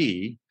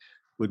OSCE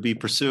would be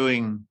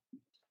pursuing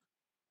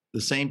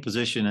the same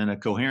position and a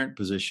coherent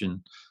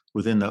position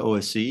within the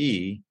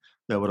OSCE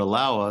that would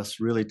allow us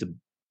really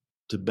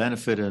to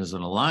benefit as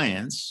an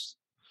alliance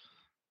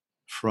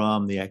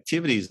from the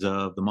activities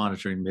of the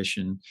monitoring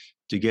mission,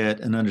 to get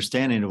an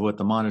understanding of what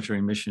the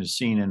monitoring mission is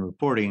seeing and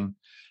reporting,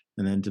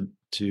 and then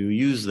to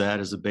use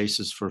that as a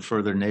basis for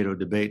further NATO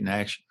debate and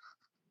action.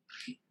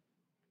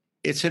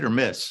 It's hit or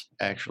miss,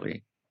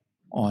 actually,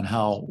 on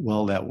how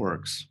well that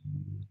works.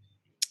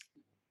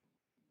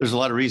 There's a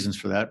lot of reasons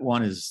for that.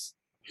 One is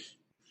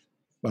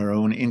our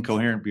own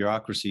incoherent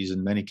bureaucracies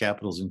in many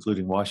capitals,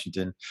 including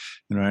Washington,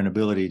 and our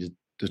inability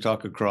to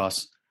talk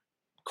across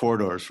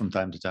corridors from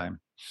time to time.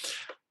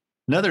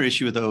 Another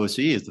issue with the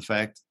OSCE is the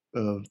fact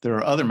there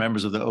are other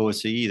members of the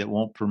OSCE that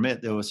won't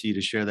permit the OSCE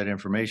to share that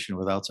information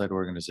with outside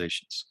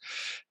organizations.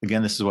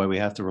 Again, this is why we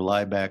have to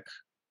rely back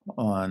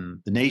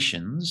on the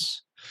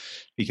nations,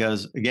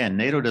 because, again,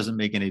 NATO doesn't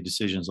make any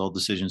decisions. All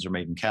decisions are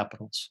made in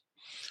capitals.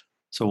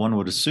 So one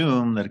would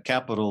assume that a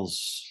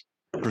capital's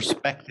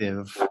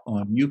perspective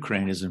on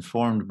Ukraine is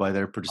informed by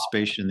their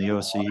participation in the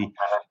OSCE,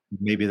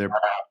 maybe their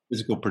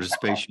physical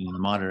participation in the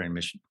monitoring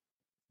mission.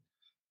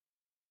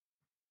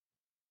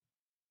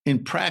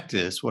 In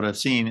practice, what I've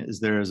seen is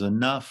there is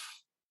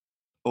enough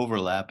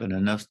overlap and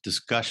enough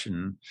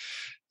discussion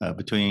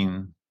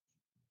between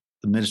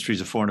the ministries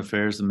of foreign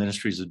affairs, the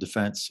ministries of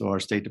defense, so our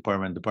State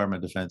Department,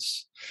 Department of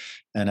Defense,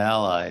 and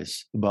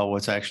allies about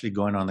what's actually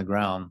going on the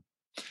ground,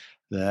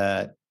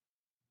 that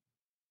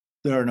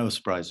there are no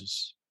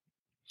surprises.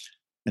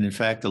 And in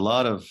fact, a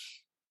lot of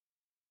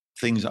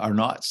things are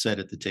not said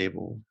at the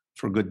table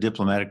for good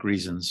diplomatic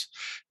reasons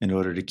in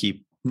order to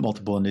keep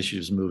multiple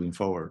initiatives moving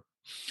forward.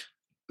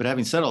 But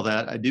having said all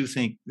that, I do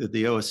think that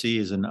the OSCE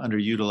is an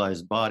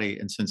underutilized body.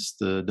 And since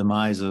the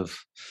demise of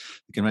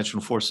the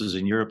Conventional Forces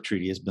in Europe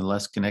Treaty has been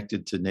less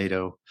connected to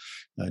NATO,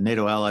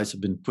 NATO allies have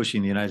been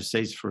pushing the United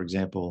States, for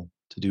example,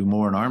 to do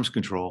more in arms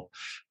control.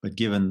 But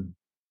given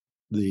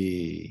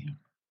the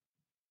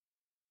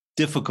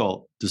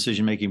difficult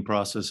decision-making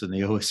process in the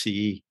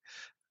OSCE,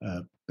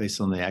 based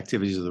on the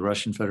activities of the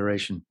Russian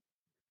Federation,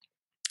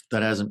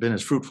 that hasn't been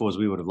as fruitful as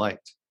we would have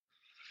liked.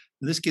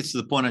 And this gets to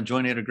the point on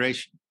joint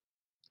integration.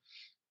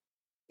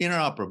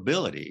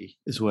 Interoperability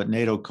is what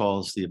NATO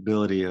calls the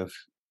ability of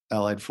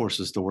allied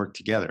forces to work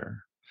together.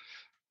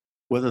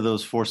 Whether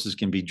those forces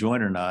can be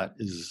joined or not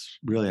is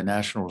really a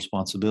national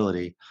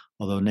responsibility,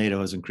 although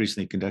NATO has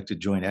increasingly conducted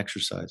joint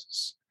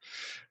exercises.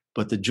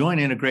 But the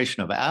joint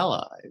integration of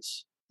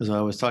allies, as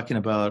I was talking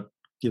about,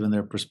 given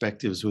their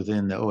perspectives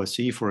within the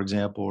OSCE, for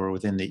example, or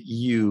within the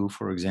EU,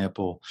 for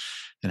example,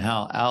 and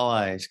how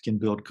allies can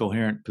build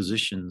coherent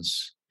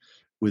positions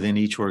within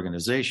each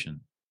organization,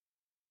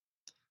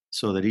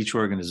 so that each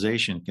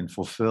organization can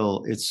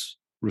fulfill its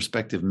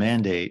respective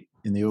mandate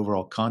in the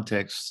overall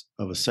context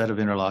of a set of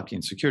interlocking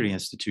security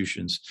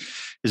institutions,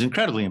 is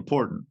incredibly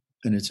important.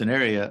 And it's an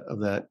area of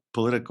that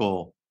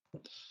political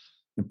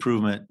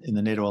improvement in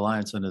the NATO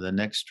alliance under the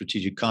next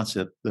strategic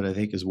concept that I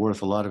think is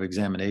worth a lot of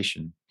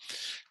examination,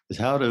 is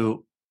how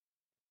do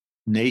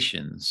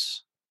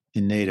nations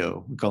in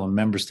NATO, we call them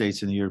member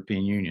states in the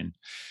European Union,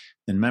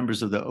 and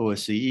members of the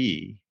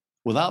OSCE,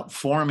 without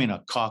forming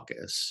a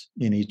caucus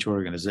in each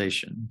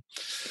organization,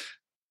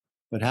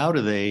 but how do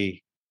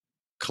they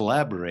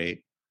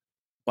collaborate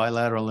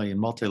bilaterally and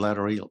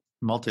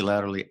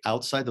multilaterally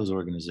outside those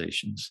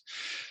organizations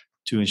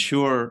to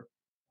ensure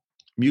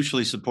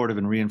mutually supportive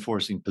and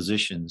reinforcing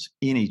positions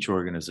in each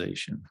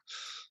organization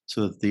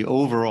so that the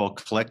overall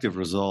collective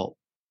result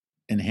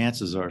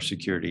enhances our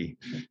security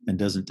and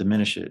doesn't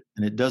diminish it.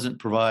 And it doesn't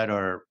provide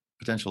our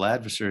potential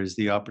adversaries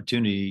the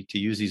opportunity to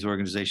use these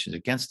organizations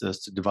against us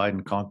to divide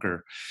and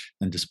conquer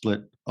and to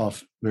split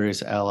off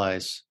various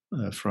allies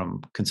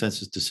from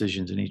consensus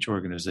decisions in each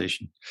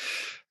organization.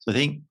 So I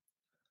think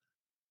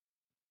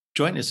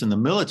jointness in the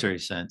military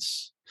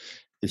sense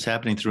is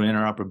happening through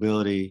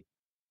interoperability,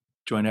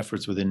 joint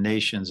efforts within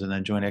nations, and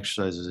then joint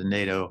exercises in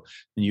NATO.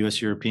 And U.S.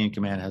 European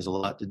Command has a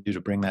lot to do to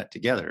bring that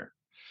together.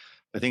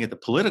 I think at the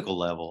political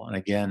level, and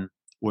again,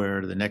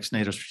 where the next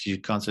NATO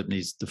strategic concept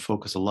needs to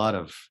focus a lot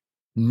of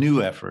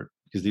new effort,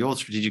 because the old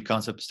strategic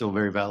concept is still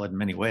very valid in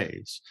many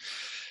ways,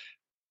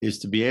 is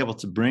to be able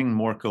to bring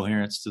more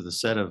coherence to the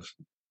set of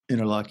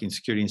interlocking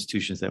security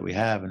institutions that we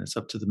have. And it's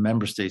up to the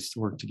member states to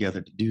work together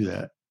to do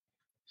that.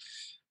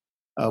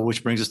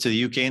 Which brings us to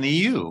the UK and the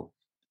EU.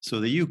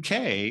 So the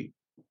UK,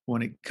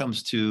 when it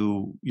comes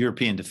to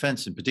European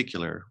defense in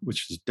particular,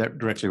 which is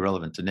directly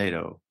relevant to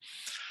NATO,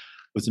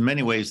 was in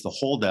many ways the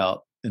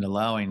holdout in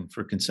allowing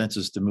for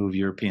consensus to move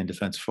European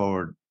defense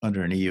forward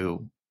under an EU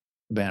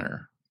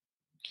banner.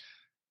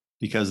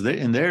 Because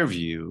in their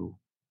view,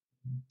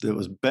 it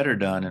was better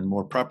done and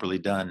more properly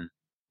done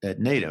at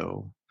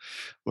NATO,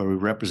 where we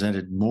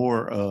represented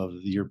more of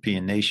the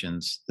European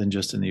nations than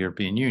just in the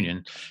European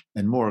Union,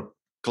 and more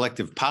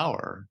collective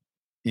power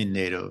in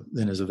NATO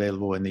than is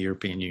available in the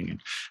European Union.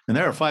 And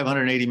there are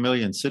 580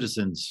 million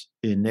citizens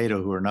in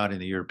NATO who are not in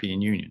the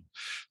European Union.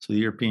 So the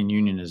European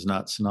Union is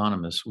not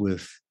synonymous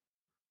with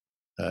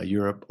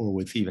Europe or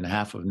with even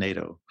half of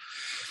NATO.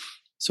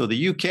 So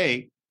the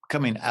UK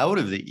coming out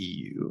of the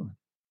EU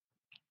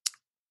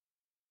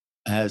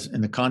has, in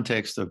the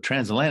context of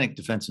transatlantic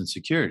defense and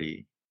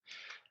security,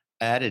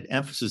 added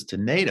emphasis to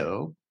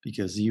NATO,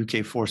 because the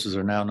UK forces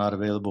are now not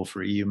available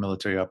for EU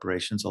military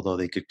operations, although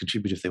they could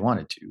contribute if they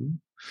wanted to.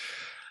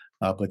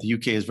 But the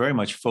UK is very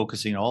much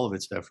focusing all of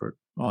its effort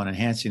on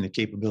enhancing the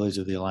capabilities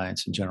of the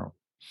alliance in general.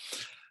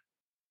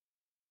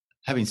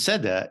 Having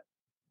said that,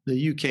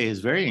 the UK is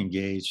very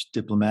engaged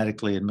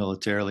diplomatically and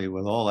militarily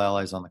with all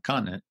allies on the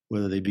continent,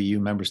 whether they be EU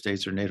member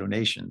states or NATO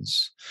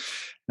nations.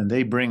 And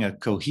they bring a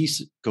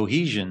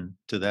cohesion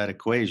to that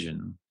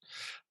equation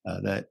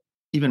that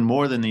even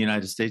more than the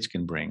United States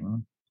can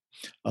bring,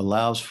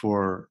 allows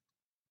for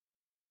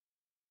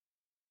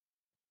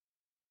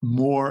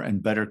more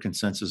and better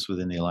consensus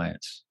within the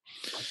alliance.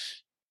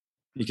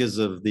 Because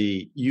of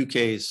the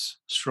UK's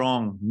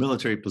strong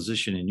military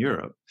position in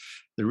Europe,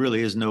 there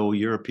really is no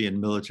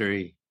European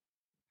military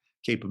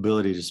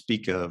capability to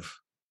speak of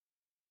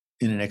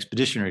in an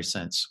expeditionary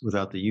sense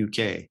without the UK.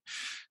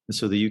 And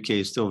so the UK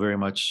is still very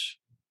much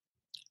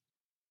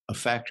a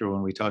factor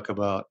when we talk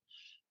about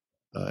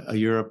a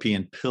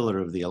European pillar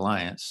of the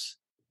alliance.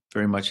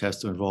 Very much has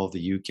to involve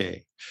the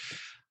UK.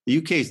 The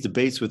UK's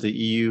debates with the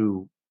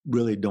EU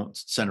really don't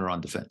center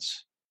on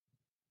defense.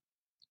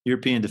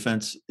 European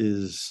defense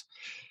is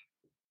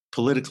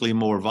politically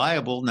more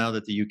viable now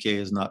that the UK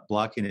is not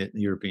blocking it in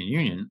the European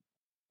Union.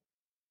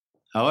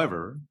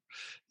 However,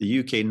 the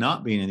UK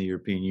not being in the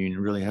European Union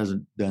really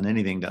hasn't done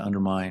anything to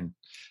undermine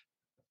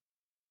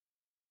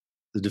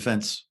the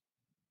defense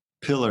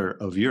pillar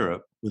of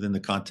Europe within the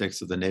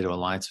context of the NATO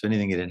alliance. If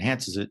anything, it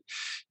enhances it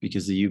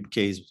because the UK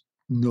is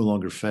no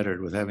longer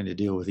fettered with having to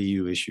deal with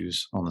EU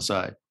issues on the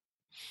side.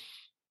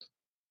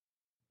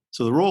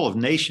 So the role of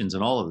nations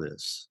in all of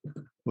this,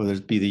 whether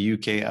it be the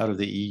UK out of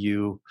the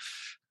EU,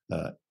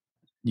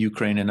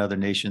 Ukraine and other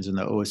nations in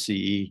the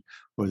OSCE,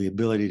 or the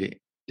ability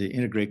to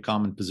integrate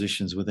common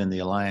positions within the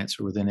alliance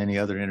or within any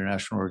other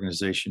international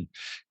organization,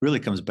 really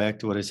comes back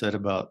to what I said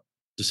about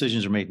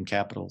decisions are made in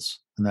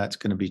capitals. And that's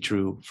going to be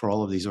true for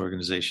all of these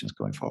organizations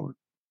going forward.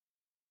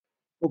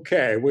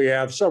 Okay, we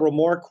have several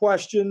more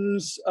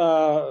questions.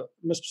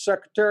 Mr.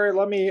 Secretary,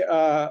 let me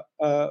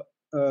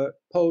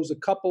pose a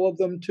couple of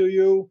them to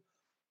you.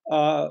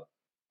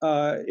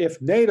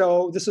 If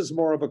NATO, this is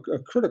more of a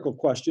critical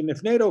question,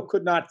 if NATO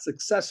could not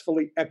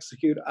successfully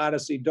execute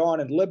Odyssey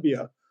Dawn in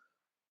Libya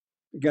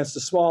against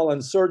a small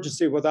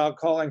insurgency without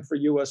calling for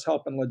U.S.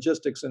 help in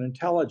logistics and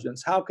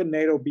intelligence, how can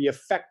NATO be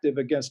effective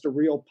against a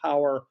real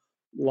power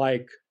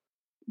like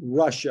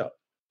Russia?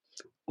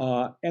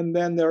 And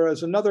then there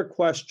is another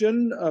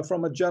question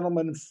from a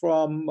gentleman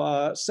from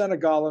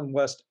Senegal in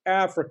West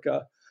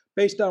Africa.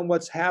 Based on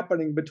what's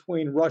happening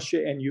between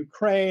Russia and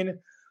Ukraine,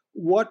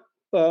 what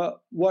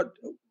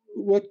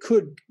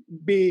could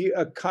be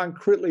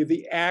concretely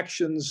the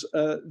actions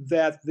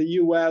that the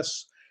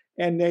U.S.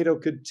 and NATO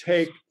could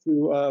take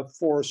to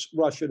force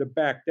Russia to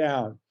back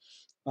down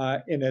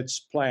in its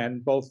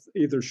plan, both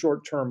either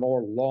short-term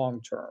or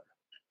long-term?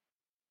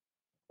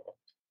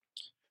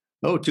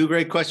 Oh, two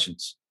great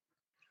questions.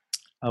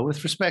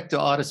 With respect to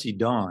Odyssey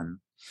Dawn,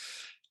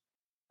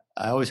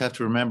 I always have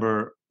to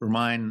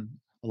remind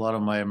a lot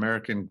of my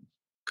American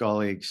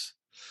colleagues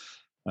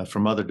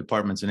from other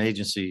departments and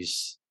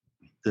agencies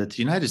that the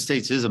United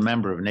States is a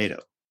member of NATO.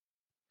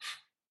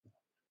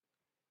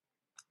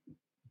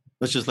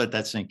 Let's just let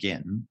that sink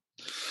in.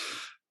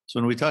 So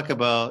when we talk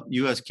about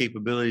U.S.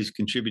 capabilities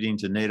contributing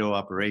to NATO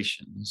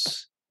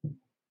operations,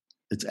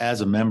 it's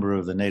as a member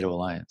of the NATO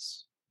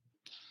alliance.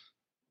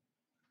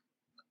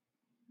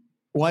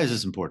 Why is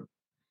this important?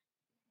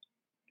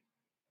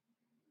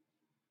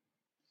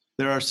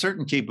 There are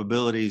certain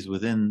capabilities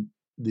within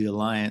the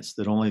alliance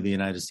that only the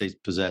United States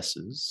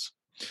possesses.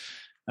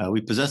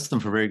 We possess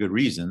them for very good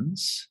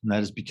reasons, and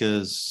that is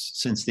because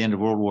since the end of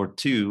World War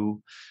II,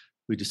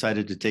 we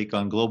decided to take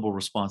on global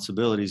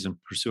responsibilities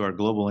and pursue our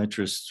global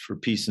interests for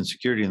peace and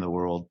security in the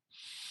world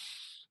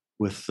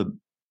with the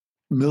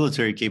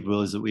military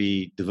capabilities that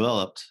we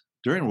developed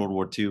during World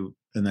War II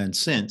and then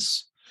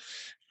since.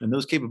 And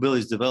those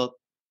capabilities developed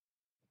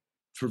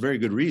for very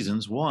good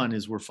reasons. One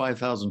is we're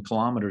 5,000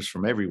 kilometers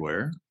from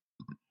everywhere.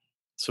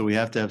 So we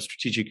have to have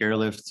strategic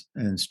airlift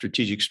and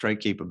strategic strike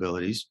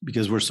capabilities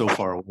because we're so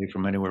far away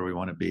from anywhere we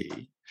want to be.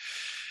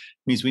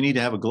 It means we need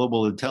to have a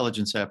global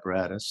intelligence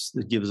apparatus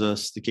that gives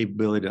us the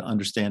capability to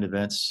understand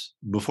events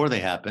before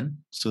they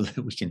happen so that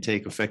we can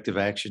take effective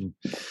action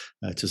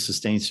to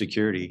sustain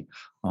security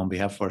on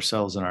behalf of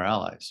ourselves and our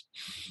allies.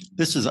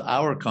 This is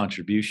our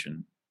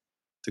contribution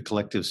to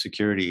collective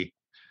security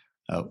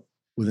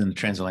within the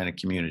transatlantic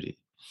community.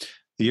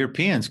 The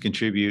Europeans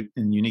contribute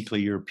in uniquely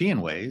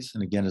European ways.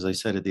 And again, as I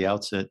said at the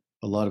outset,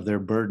 a lot of their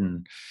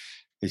burden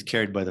is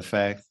carried by the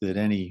fact that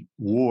any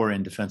war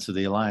in defense of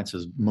the alliance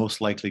is most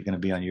likely going to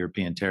be on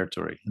European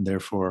territory. And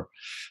therefore,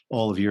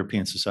 all of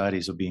European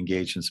societies will be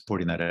engaged in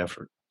supporting that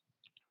effort.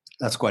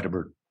 That's quite a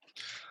burden.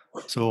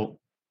 So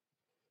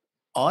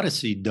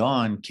Odyssey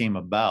Dawn came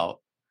about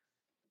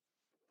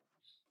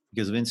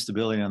because of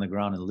instability on the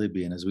ground in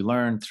Libya. And as we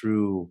learned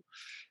through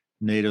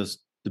NATO's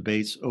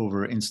debates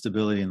over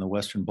instability in the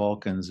Western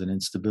Balkans and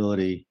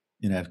instability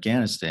in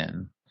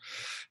Afghanistan,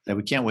 that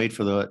we can't wait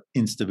for the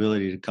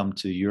instability to come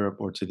to Europe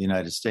or to the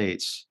United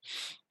States,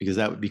 because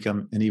that would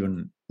become an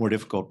even more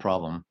difficult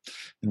problem.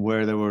 And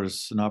where there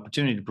was an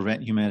opportunity to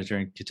prevent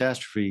humanitarian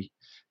catastrophe,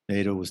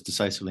 NATO was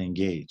decisively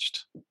engaged.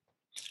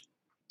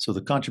 So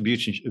the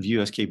contribution of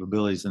U.S.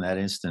 capabilities in that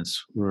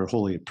instance were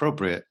wholly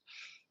appropriate.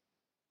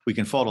 We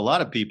can fault a lot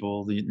of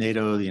people, the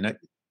NATO, the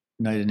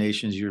United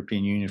Nations,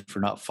 European Union,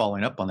 for not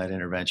following up on that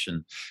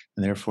intervention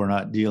and therefore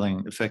not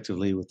dealing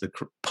effectively with the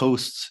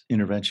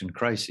post-intervention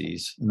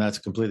crises. And that's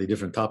a completely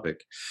different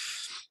topic.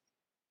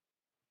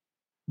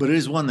 But it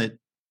is one that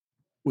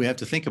we have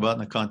to think about in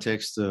the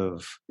context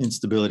of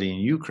instability in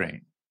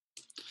Ukraine.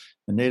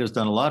 And NATO's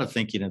done a lot of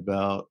thinking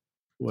about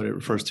what it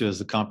refers to as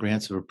the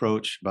comprehensive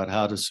approach about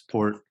how to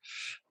support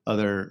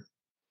other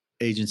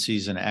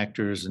agencies and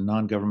actors and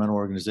non-governmental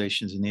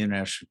organizations in the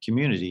international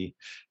community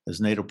as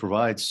NATO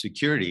provides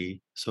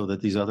security so that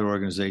these other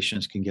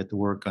organizations can get to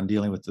work on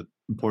dealing with the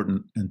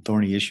important and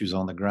thorny issues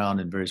on the ground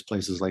in various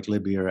places like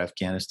Libya or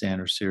Afghanistan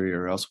or Syria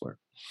or elsewhere.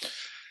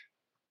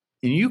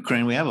 In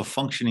Ukraine, we have a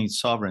functioning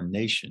sovereign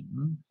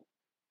nation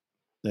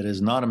that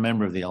is not a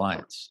member of the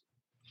alliance.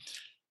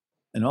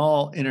 And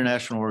all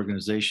international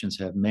organizations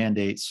have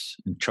mandates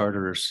and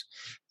charters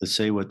that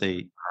say what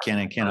they can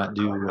and cannot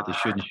do, what they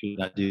should and should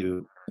not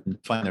do, and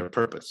define their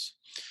purpose.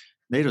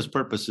 NATO's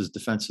purpose is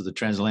defense of the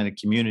transatlantic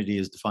community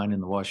as defined in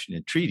the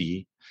Washington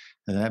Treaty,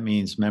 and that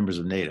means members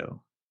of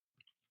NATO.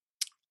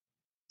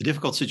 The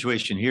difficult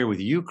situation here with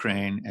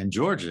Ukraine and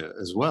Georgia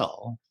as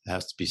well,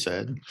 has to be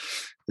said,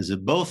 is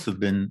that both have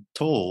been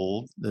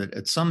told that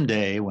at some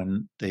day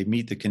when they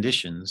meet the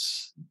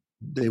conditions,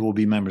 they will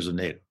be members of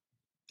NATO.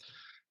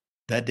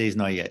 That day's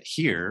not yet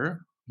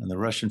here, and the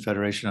Russian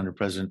Federation under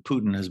President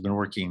Putin has been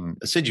working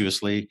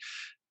assiduously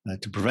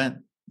to prevent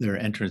their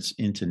entrance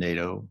into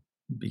NATO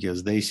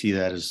because they see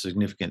that as a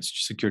significant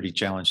security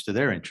challenge to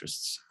their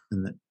interests,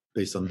 and that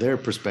based on their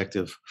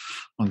perspective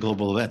on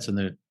global events, and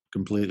they're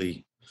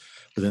completely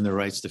within their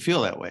rights to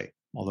feel that way,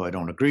 although I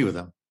don't agree with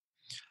them.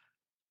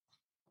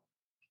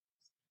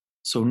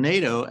 So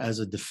NATO, as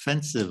a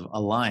defensive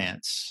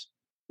alliance,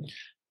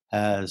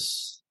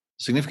 has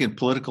significant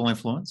political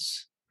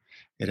influence.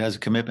 It has a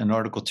commitment in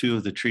Article 2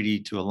 of the treaty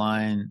to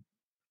align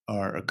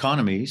our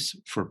economies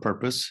for a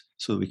purpose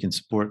so that we can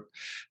support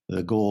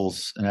the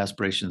goals and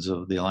aspirations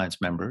of the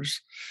alliance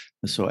members.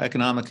 And so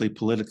economically,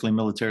 politically,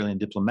 militarily, and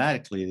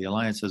diplomatically, the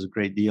alliance has a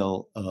great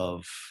deal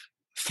of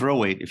throw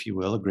weight, if you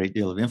will, a great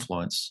deal of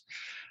influence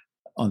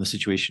on the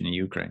situation in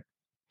Ukraine.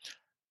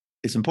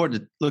 It's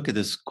important to look at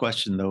this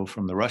question, though,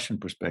 from the Russian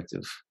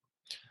perspective.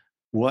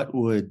 What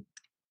would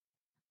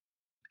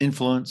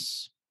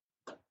influence,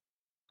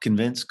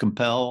 convince,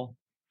 compel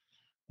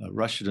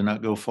Russia to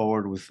not go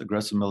forward with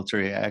aggressive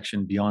military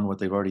action beyond what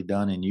they've already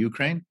done in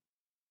Ukraine?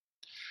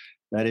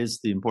 That is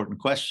the important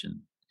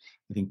question.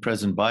 I think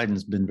President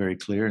Biden's been very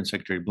clear, and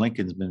Secretary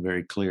Blinken's been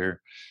very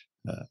clear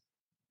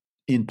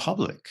in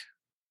public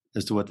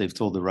as to what they've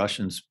told the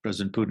Russians,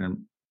 President Putin and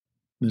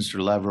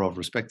Minister Lavrov,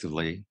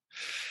 respectively,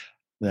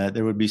 that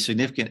there would be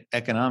significant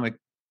economic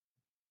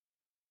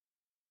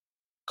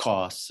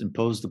costs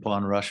imposed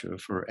upon Russia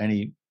for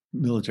any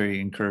military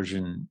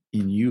incursion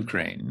in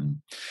Ukraine,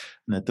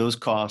 and that those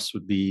costs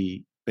would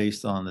be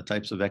based on the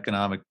types of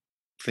economic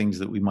things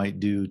that we might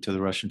do to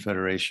the Russian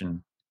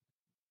Federation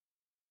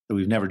that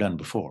we've never done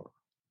before,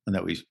 and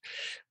that we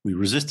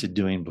resisted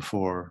doing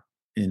before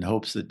in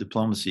hopes that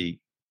diplomacy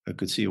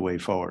could see a way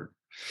forward.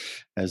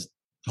 As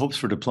hopes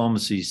for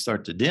diplomacy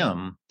start to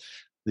dim,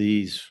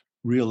 these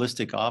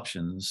realistic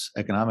options,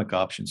 economic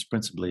options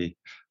principally,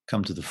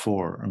 come to the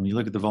fore. And when you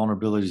look at the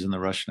vulnerabilities in the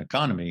Russian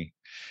economy,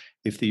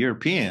 if the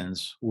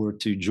Europeans were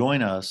to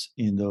join us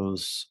in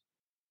those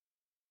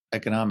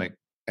economic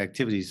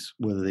activities,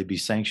 whether they be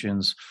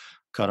sanctions,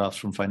 cutoffs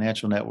from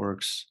financial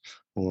networks,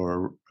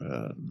 or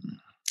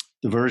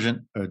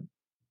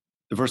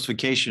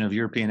diversification of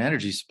European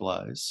energy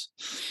supplies,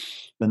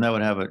 then that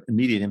would have an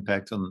immediate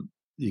impact on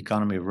the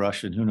economy of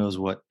Russia, and who knows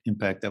what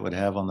impact that would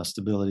have on the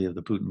stability of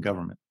the Putin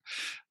government.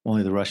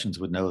 Only the Russians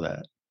would know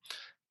that.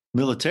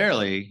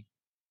 Militarily,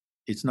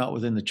 it's not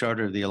within the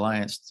charter of the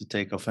alliance to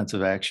take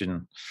offensive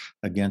action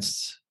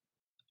against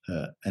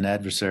an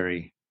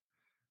adversary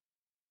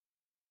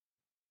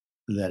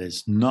that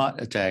is not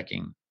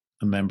attacking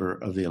a member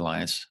of the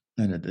alliance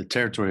and the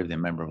territory of the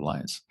member of the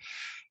alliance.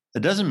 That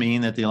doesn't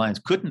mean that the alliance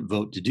couldn't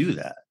vote to do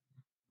that.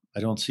 I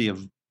don't see a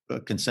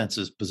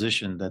consensus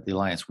position that the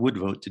alliance would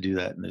vote to do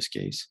that in this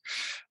case.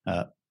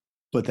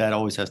 But that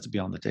always has to be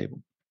on the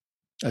table,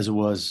 as it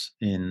was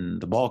in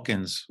the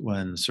Balkans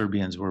when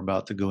Serbians were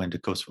about to go into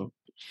Kosovo.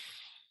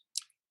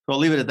 So I'll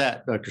leave it at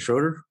that, Dr.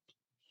 Schroeder.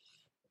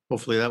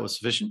 Hopefully that was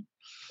sufficient.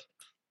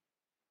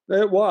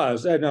 It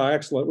was. No,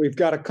 excellent. We've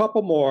got a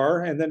couple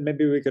more, and then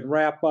maybe we can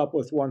wrap up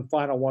with one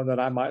final one that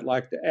I might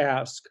like to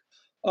ask.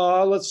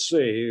 Let's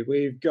see.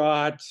 We've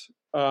got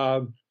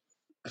a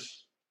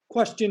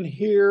question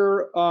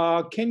here.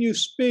 Can you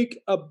speak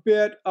a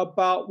bit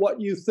about what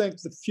you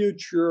think the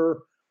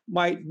future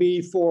might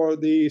be for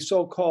the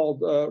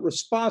so-called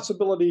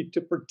responsibility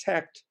to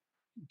protect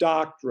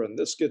doctrine?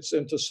 This gets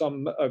into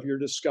some of your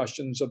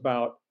discussions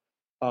about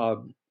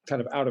kind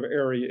of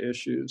out-of-area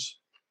issues.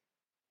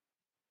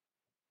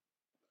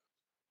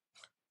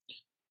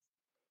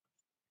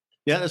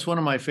 Yeah, that's one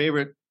of my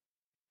favorite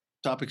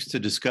topics to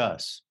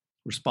discuss,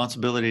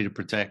 responsibility to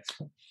protect,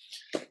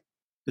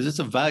 because it's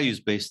a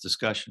values-based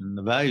discussion.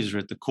 The values are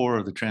at the core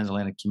of the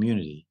transatlantic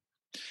community.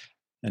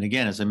 And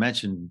again, as I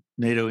mentioned,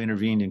 NATO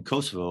intervened in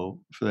Kosovo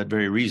for that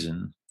very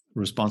reason,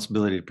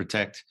 responsibility to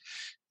protect,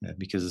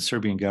 because the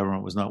Serbian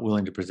government was not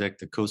willing to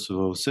protect the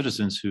Kosovo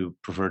citizens who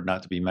preferred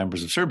not to be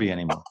members of Serbia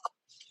anymore.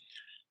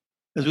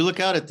 As we look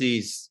out at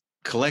these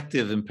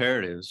collective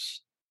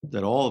imperatives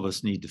that all of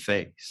us need to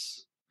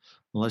face,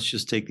 let's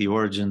just take the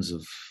origins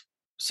of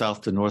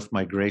south to north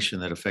migration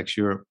that affects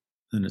Europe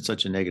in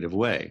such a negative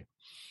way.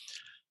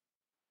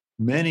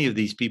 Many of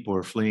these people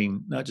are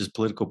fleeing not just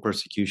political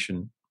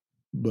persecution,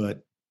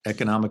 but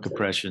economic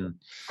oppression,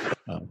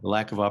 the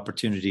lack of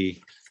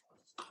opportunity.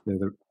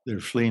 They're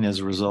fleeing as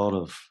a result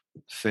of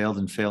failed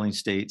and failing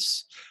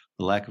states,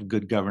 the lack of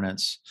good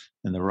governance,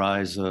 and the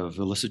rise of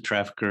illicit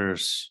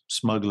traffickers,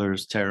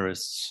 smugglers,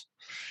 terrorists,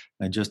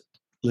 and just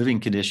living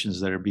conditions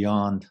that are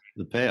beyond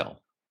the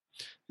pale.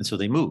 And so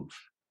they move.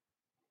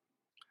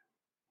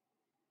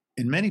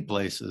 In many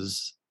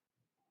places,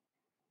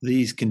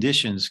 these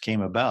conditions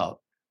came about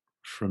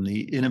from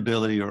the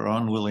inability or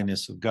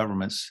unwillingness of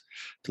governments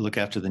to look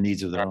after the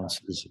needs of their own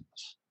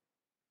citizens.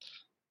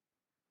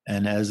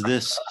 And as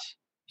this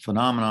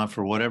phenomenon,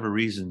 for whatever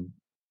reason,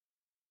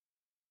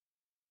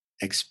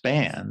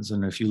 expands,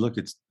 and if you look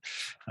at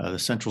the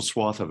central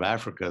swath of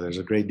Africa, there's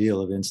a great deal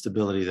of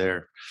instability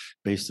there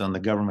based on the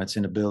government's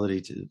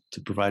inability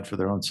to provide for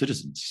their own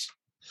citizens.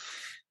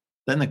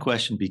 then the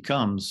question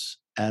becomes,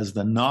 as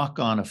the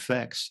knock-on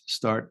effects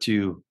start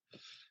to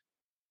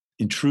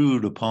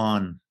intrude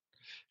upon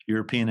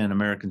European and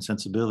American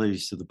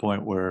sensibilities to the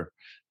point where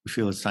we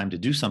feel it's time to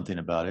do something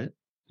about it,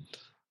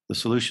 the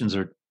solutions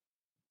are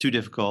too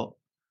difficult,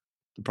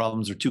 the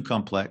problems are too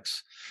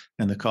complex,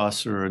 and the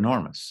costs are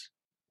enormous.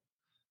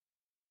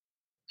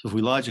 So if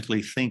we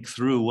logically think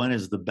through when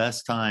is the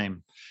best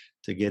time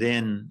to get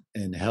in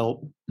and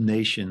help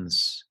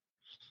nations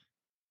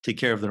take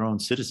care of their own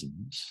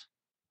citizens,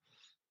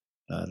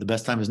 the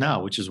best time is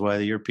now, which is why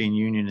the European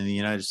Union and the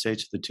United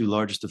States are the two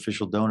largest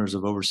official donors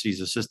of overseas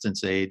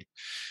assistance aid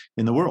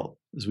in the world,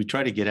 as we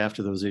try to get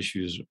after those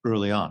issues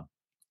early on.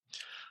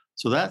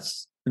 So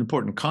that's an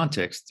important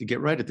context to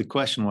get right at the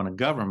question when a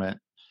government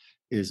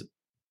is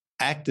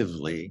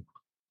actively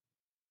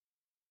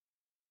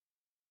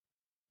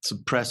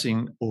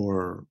suppressing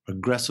or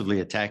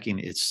aggressively attacking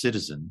its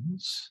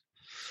citizens.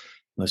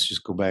 Let's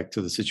just go back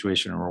to the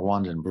situation in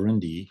Rwanda and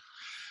Burundi.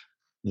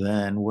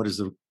 Then what is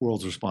the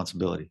world's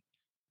responsibility?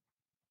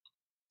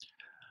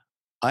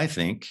 I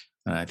think,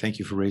 and I thank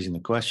you for raising the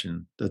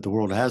question, that the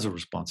world has a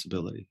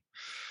responsibility.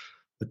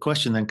 The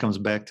question then comes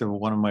back to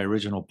one of my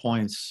original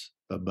points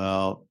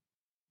about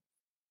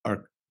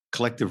our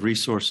collective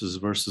resources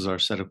versus our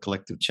set of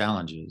collective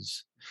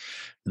challenges.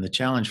 And the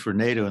challenge for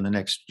NATO in the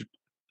next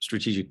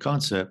strategic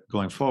concept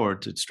going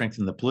forward to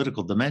strengthen the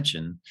political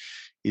dimension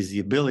is the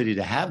ability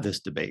to have this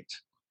debate,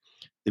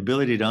 the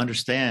ability to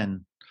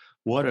understand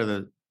what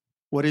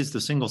is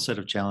the single set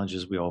of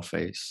challenges we all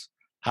face.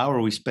 How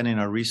are we spending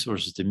our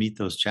resources to meet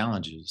those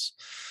challenges?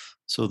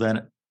 So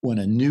that when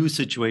a new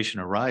situation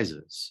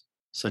arises,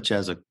 such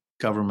as a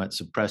government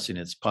suppressing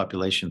its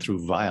population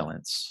through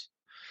violence,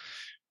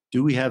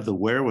 do we have the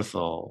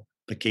wherewithal,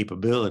 the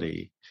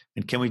capability,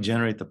 and can we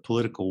generate the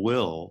political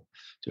will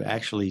to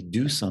actually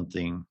do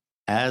something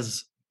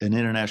as an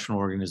international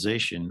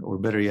organization, or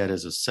better yet,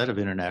 as a set of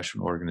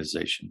international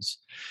organizations,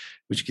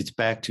 which gets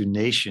back to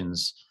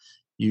nations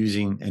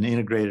using an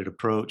integrated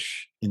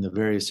approach in the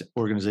various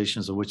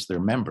organizations of which they're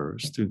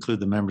members, to include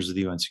the members of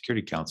the UN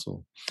Security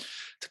Council,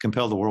 to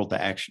compel the world to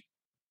action.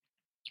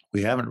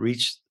 We haven't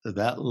reached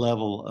that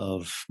level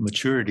of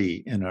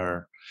maturity in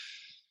our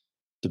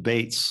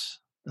debates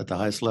at the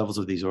highest levels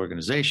of these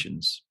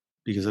organizations,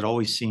 because it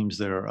always seems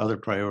there are other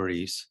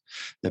priorities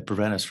that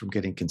prevent us from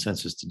getting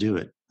consensus to do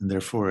it. And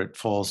therefore, it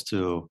falls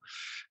to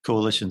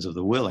coalitions of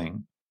the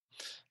willing.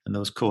 And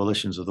those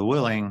coalitions of the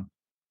willing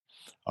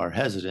are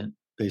hesitant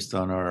based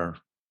on our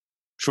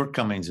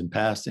shortcomings in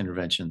past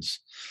interventions.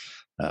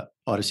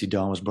 Odyssey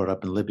Dawn was brought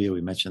up in Libya.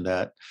 We mentioned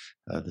that.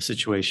 The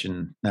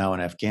situation now in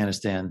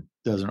Afghanistan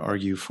doesn't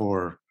argue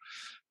for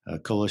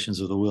coalitions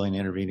of the willing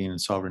intervening in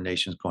sovereign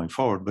nations going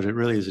forward, but it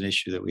really is an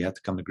issue that we have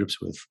to come to grips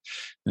with.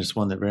 And it's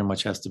one that very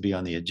much has to be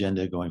on the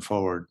agenda going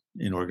forward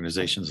in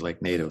organizations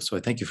like NATO. So I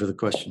thank you for the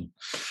question.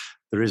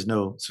 There is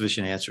no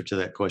sufficient answer to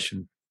that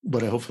question,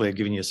 but hopefully I've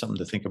given you something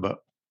to think about.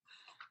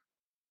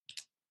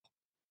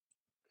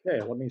 Okay,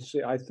 let me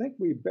see. I think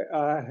we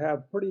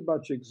have pretty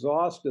much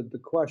exhausted the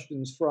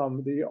questions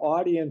from the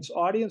audience.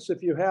 Audience,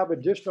 if you have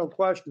additional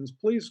questions,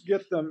 please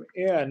get them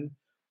in.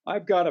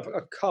 I've got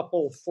a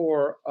couple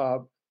for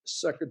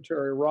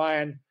Secretary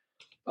Ryan.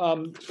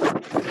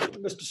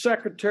 Mr.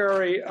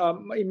 Secretary, I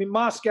mean,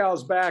 Moscow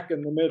is back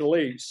in the Middle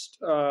East.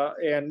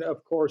 And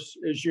of course,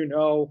 as you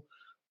know,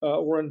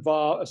 we're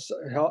involved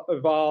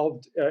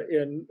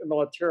in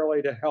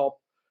militarily to help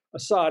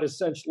Assad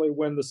essentially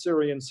win the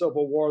Syrian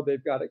civil war.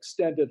 They've got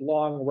extended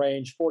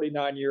long-range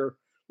 49-year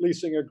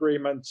leasing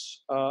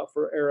agreements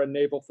for air and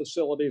naval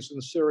facilities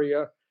in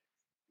Syria.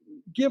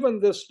 Given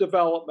this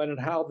development and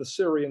how the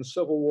Syrian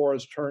civil war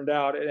has turned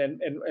out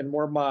and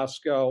where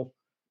Moscow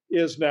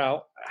is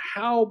now,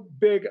 how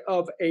big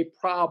of a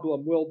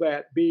problem will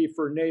that be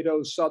for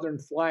NATO's southern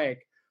flank,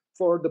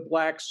 for the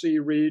Black Sea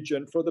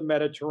region, for the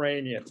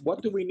Mediterranean?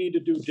 What do we need to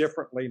do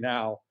differently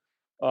now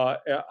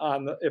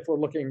if we're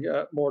looking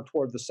more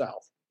toward the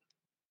south?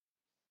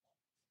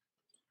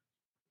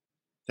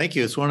 Thank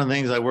you. It's one of the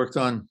things I worked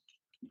on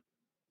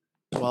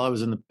while I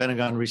was in the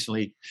Pentagon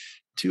recently.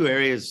 Two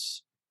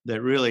areas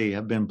that really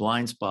have been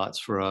blind spots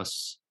for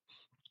us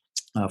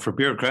for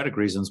bureaucratic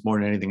reasons more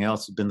than anything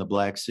else have been the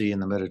Black Sea and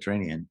the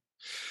Mediterranean,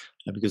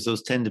 because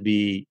those tend to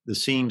be the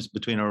seams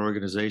between our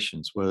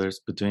organizations, whether it's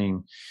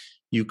between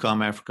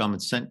EUCOM, AFRICOM,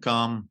 and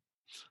CENTCOM,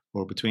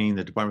 or between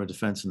the Department of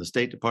Defense and the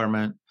State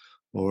Department,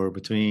 or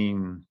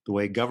between the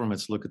way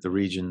governments look at the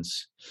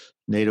regions,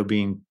 NATO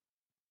being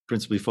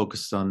principally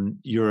focused on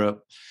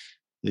Europe,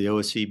 the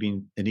OSCE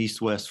being an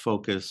East-West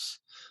focus,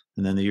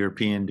 and then the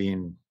European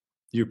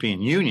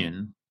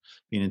Union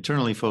being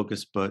internally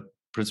focused, but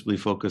principally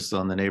focused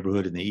on the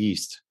neighborhood in the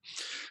East.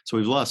 So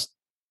we've lost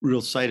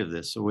real sight of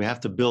this. So we have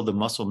to build the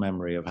muscle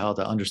memory of how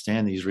to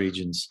understand these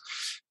regions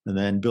and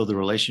then build the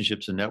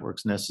relationships and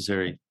networks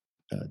necessary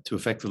to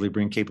effectively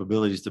bring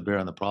capabilities to bear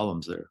on the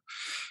problems there.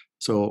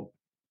 So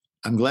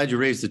I'm glad you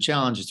raised the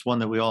challenge. It's one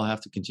that we all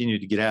have to continue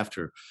to get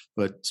after.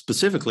 But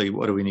specifically,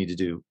 what do we need to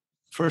do?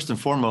 first and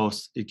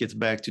foremost, it gets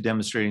back to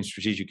demonstrating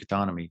strategic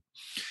autonomy.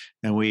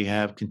 And we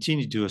have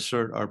continued to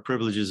assert our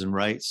privileges and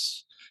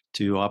rights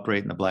to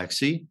operate in the Black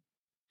Sea.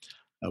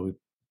 We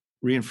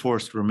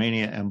reinforced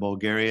Romania and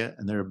Bulgaria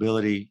and their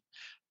ability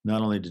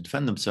not only to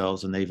defend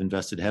themselves, and they've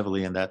invested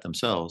heavily in that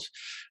themselves,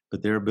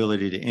 but their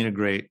ability to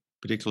integrate,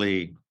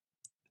 particularly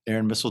air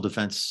and missile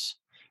defense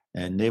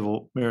and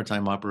naval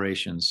maritime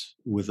operations,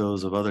 with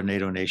those of other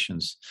NATO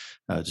nations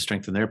to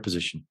strengthen their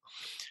position.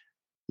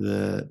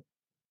 The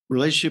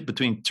relationship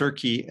between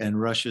Turkey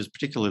and Russia is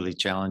particularly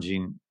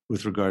challenging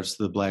with regards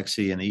to the Black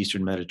Sea and the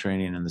Eastern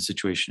Mediterranean and the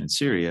situation in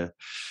Syria.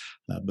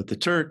 But the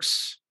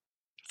Turks,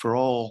 for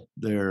all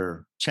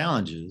their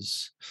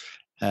challenges,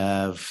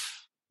 have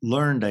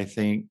learned, I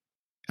think,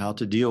 how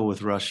to deal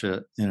with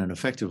Russia in an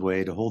effective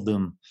way to hold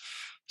them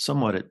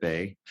somewhat at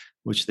bay,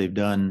 which they've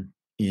done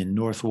in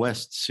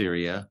northwest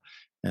Syria,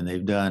 and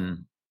they've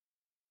done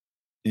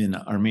in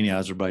Armenia,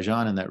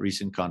 Azerbaijan in that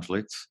recent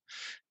conflict,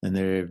 and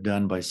they've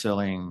done by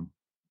selling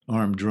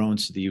armed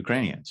drones to the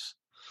Ukrainians.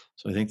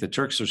 So I think the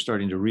Turks are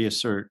starting to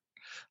reassert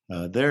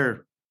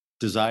their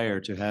desire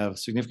to have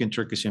significant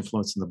Turkish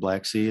influence in the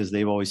Black Sea, as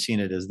they've always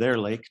seen it as their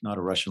lake, not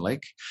a Russian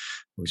lake,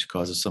 which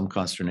causes some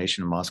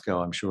consternation in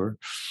Moscow, I'm sure.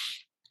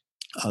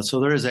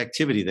 So there is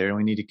activity there, and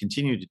we need to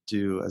continue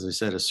to, as I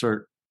said,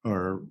 assert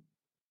our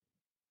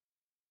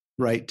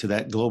right to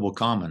that global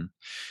common.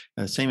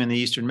 Same in the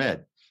Eastern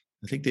Med.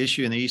 I think the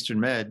issue in the Eastern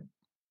Med,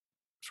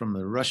 from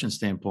the Russian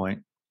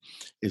standpoint,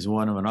 is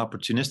one of an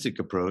opportunistic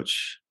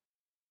approach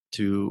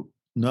to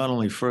not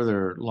only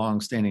further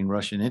long-standing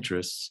Russian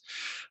interests,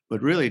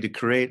 but really to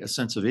create a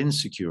sense of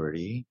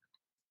insecurity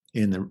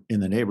in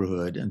the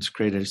neighborhood, and to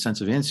create a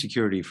sense of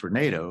insecurity for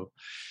NATO,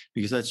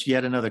 because that's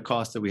yet another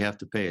cost that we have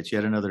to pay. It's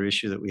yet another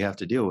issue that we have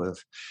to deal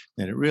with,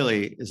 and it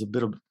really is a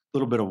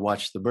little bit of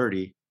watch the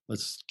birdie.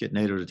 Let's get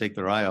NATO to take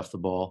their eye off the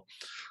ball.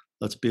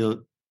 Let's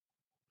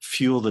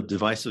fuel the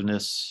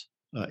divisiveness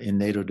in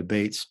NATO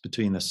debates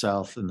between the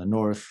South and the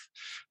North,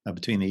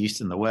 between the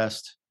East and the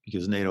West,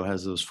 because NATO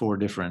has those four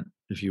different,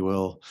 if you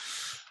will,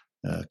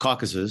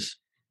 caucuses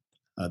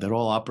that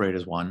all operate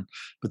as one.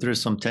 But there is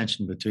some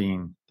tension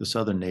between the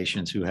southern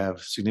nations who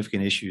have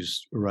significant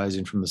issues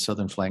arising from the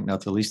southern flank,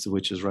 not the least of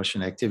which is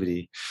Russian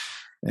activity,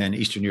 and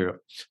Eastern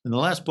Europe. And the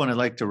last point I'd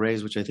like to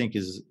raise, which I think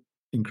is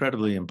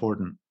incredibly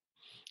important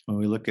when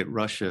we look at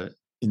Russia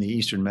in the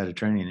Eastern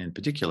Mediterranean in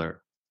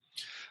particular.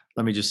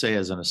 Let me just say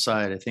as an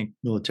aside, I think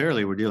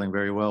militarily we're dealing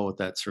very well with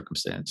that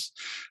circumstance,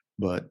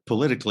 but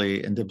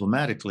politically and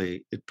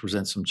diplomatically, it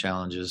presents some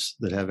challenges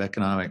that have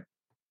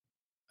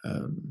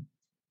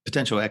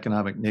potential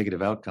economic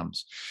negative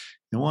outcomes.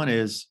 And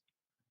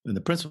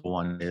the principal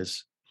one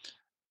is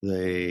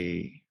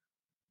the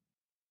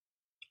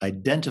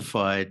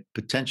identified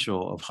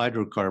potential of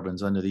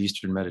hydrocarbons under the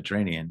Eastern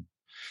Mediterranean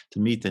to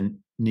meet the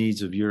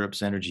needs of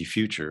Europe's energy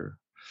future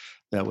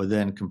that would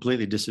then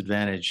completely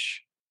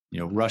disadvantage,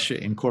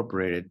 Russia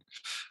incorporated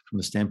from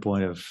the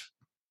standpoint of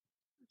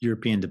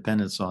European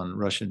dependence on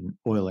Russian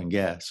oil and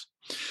gas.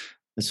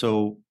 And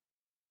so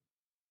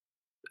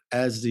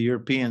as the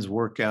Europeans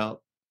work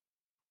out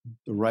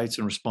the rights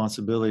and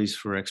responsibilities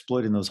for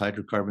exploiting those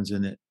hydrocarbons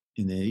in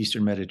the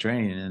Eastern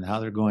Mediterranean and how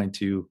they're going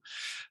to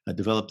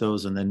develop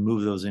those and then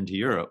move those into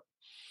Europe,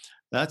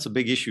 that's a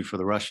big issue for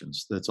the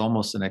Russians. That's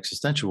almost an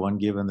existential one,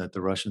 given that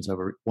the Russians have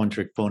a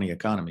one-trick pony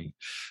economy.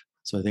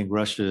 So I think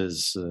Russia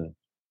is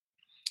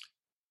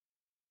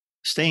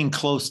staying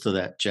close to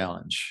that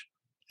challenge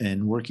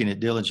and working it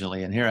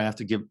diligently. And here I have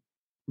to give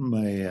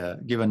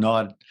a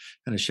nod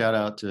and a shout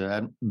out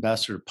to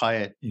Ambassador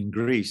Pyatt in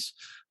Greece,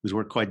 who's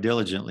worked quite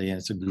diligently. And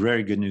it's a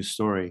very good news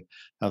story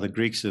how the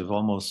Greeks have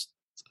almost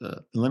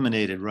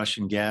eliminated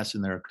Russian gas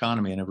in their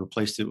economy and have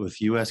replaced it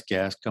with U.S.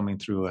 gas coming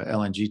through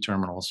LNG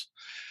terminals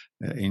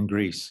in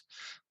Greece.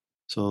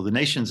 So the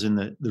nations in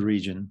the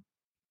region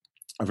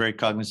are very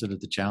cognizant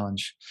of the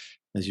challenge.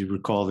 As you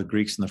recall, the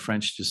Greeks and the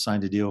French just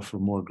signed a deal for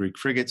more Greek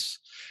frigates.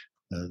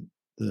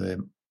 The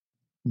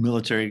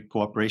military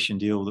cooperation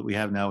deal that we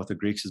have now with the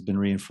Greeks has been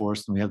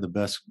reinforced, and we have the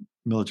best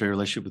military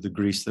relationship with the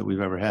Greece that we've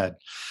ever had.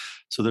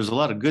 So there's a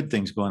lot of good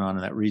things going on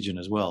in that region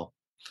as well.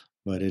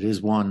 But it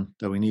is one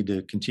that we need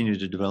to continue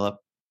to develop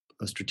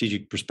a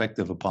strategic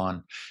perspective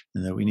upon,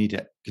 and that we need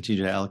to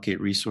continue to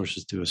allocate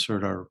resources to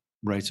assert our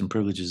rights and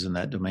privileges in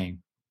that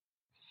domain.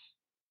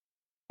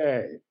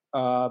 Okay.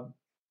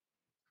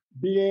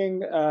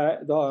 Being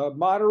the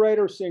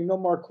moderator, seeing no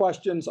more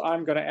questions,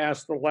 I'm going to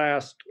ask the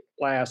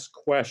last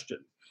question.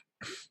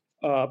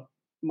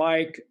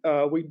 Mike,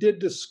 we did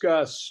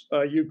discuss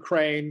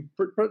Ukraine,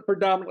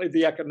 predominantly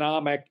the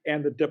economic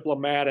and the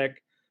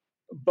diplomatic,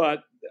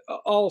 but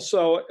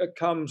also it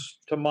comes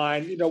to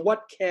mind,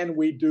 what can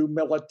we do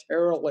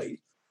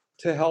militarily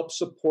to help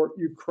support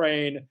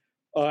Ukraine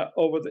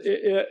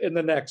in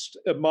the next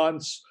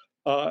months,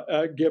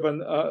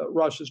 given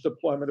Russia's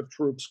deployment of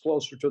troops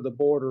closer to the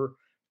border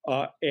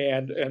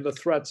and the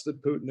threats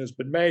that Putin has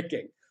been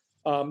making.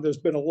 There's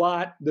been a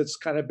lot that's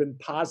kind of been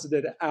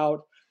posited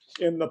out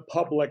in the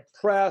public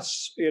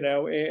press,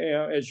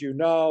 as you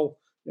know,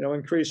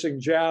 increasing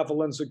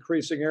javelins,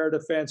 increasing air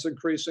defense,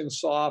 increasing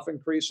SOF,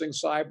 increasing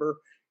cyber,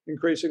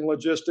 increasing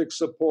logistics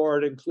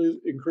support,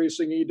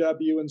 increasing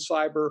EW and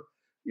cyber.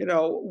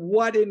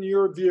 What in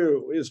your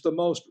view is the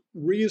most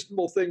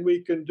reasonable thing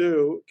we can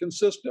do,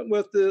 consistent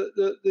with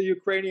the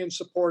Ukrainian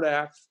Support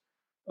Act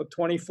of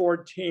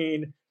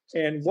 2014,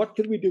 and what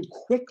can we do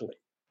quickly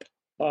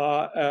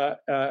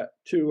to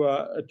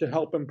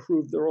help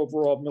improve their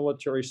overall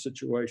military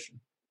situation?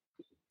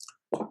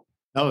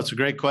 Oh, it's a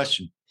great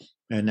question.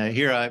 And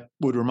here I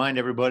would remind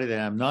everybody that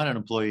I'm not an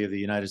employee of the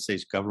United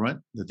States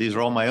government, that these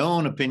are all my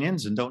own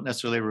opinions and don't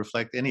necessarily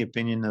reflect any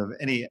opinion of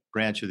any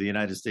branch of the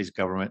United States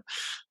government.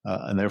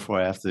 And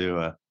therefore, I have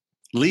to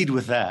lead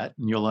with that,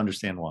 and you'll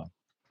understand why.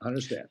 I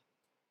understand.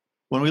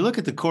 When we look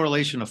at the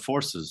correlation of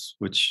forces,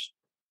 which,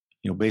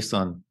 based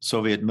on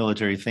Soviet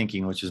military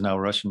thinking, which is now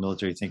Russian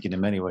military thinking in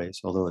many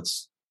ways, although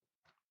it's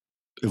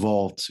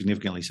evolved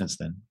significantly since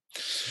then,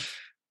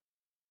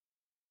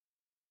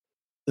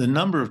 the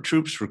number of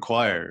troops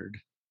required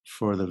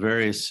for the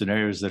various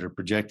scenarios that are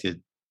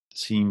projected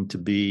seem to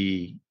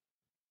be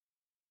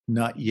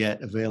not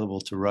yet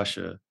available to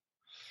Russia.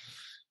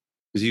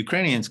 Because the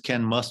Ukrainians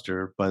can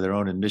muster, by their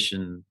own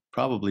admission,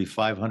 probably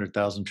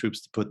 500,000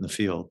 troops to put in the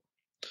field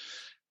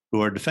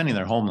who are defending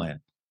their homeland.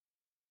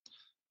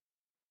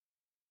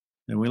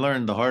 And we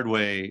learned the hard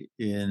way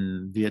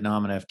in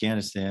Vietnam and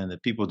Afghanistan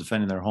that people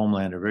defending their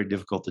homeland are very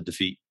difficult to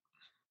defeat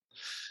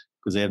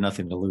because they have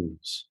nothing to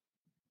lose.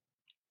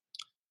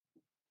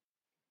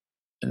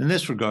 And in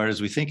this regard,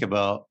 as we think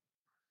about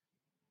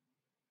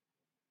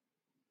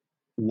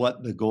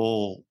what the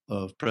goal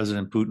of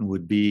President Putin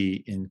would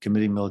be in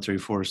committing military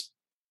force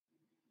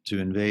to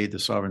invade the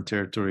sovereign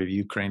territory of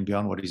Ukraine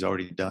beyond what he's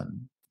already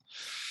done,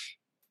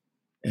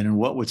 and in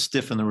what would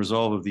stiffen the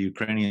resolve of the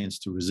Ukrainians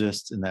to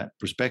resist in that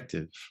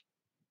perspective,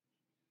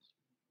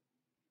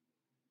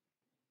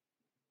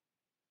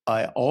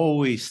 I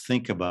always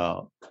think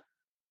about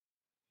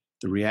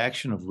the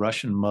reaction of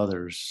Russian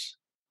mothers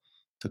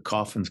to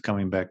coffins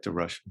coming back to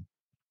Russia,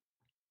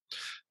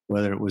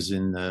 whether it was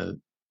in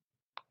the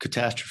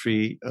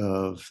catastrophe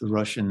of the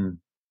Russian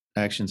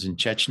actions in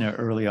Chechnya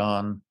early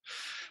on,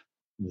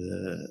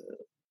 the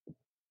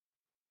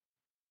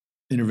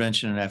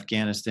intervention in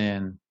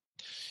Afghanistan,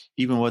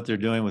 even what they're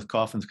doing with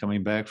coffins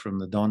coming back from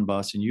the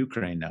Donbass in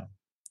Ukraine now,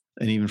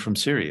 and even from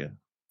Syria.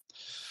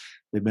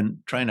 They've been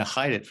trying to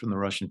hide it from the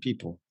Russian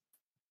people.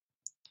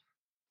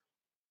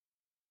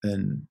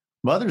 And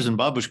mothers and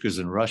babushkas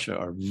in Russia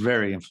are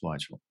very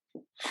influential.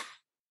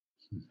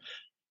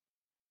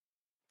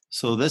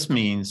 So this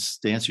means,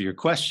 to answer your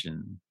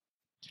question,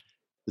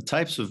 the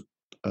types of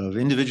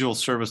individual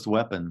serviced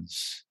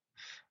weapons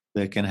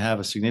that can have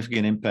a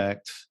significant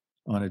impact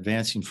on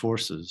advancing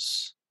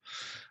forces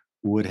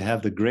would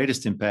have the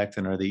greatest impact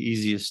and are the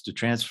easiest to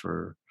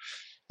transfer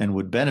and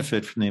would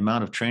benefit from the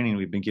amount of training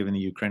we've been giving the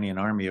Ukrainian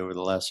army over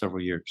the last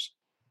several years.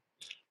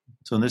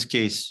 So in this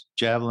case,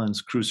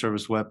 javelins, crew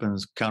service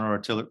weapons,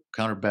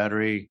 counter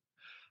battery,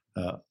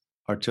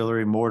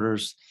 artillery,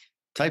 mortars,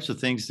 types of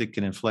things that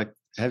can inflict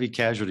heavy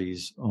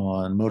casualties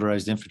on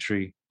motorized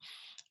infantry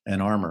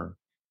and armor,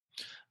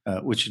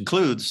 which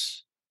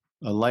includes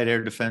light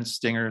air defense,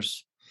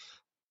 stingers,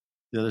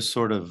 the other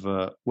sort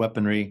of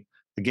weaponry,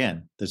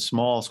 again, that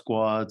small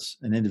squads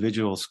and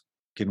individuals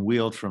can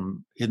wield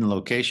from hidden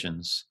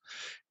locations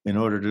in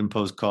order to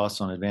impose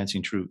costs on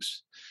advancing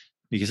troops.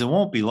 Because it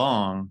won't be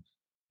long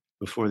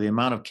before the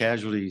amount of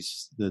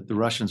casualties that the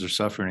Russians are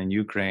suffering in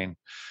Ukraine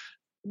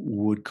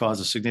would cause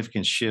a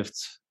significant shift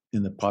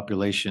in the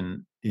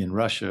population in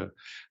Russia,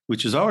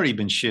 which has already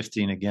been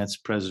shifting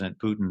against President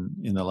Putin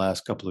in the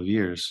last couple of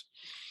years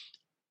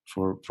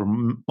for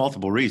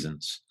multiple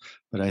reasons.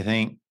 But I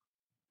think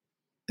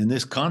in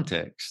this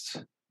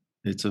context,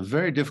 it's a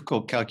very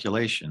difficult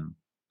calculation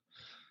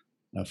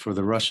for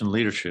the Russian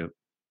leadership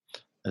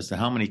as to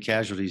how many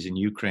casualties in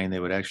Ukraine they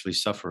would actually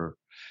suffer,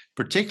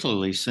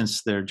 particularly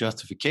since their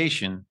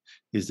justification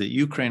is that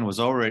Ukraine was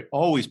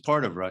always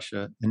part of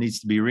Russia and needs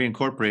to be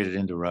reincorporated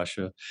into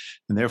Russia,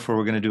 and therefore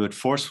we're going to do it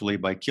forcefully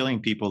by killing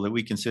people that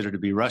we consider to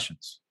be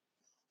Russians.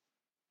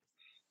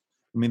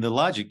 I mean, the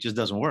logic just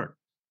doesn't work.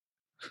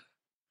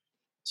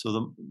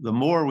 So the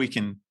more we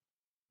can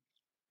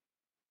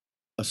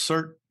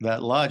assert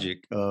that logic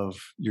of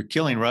you're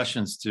killing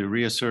Russians to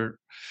reassert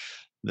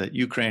that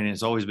Ukraine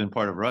has always been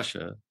part of Russia,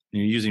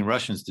 and you're using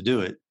Russians to do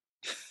it,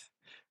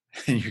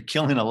 and you're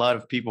killing a lot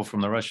of people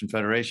from the Russian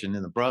Federation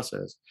in the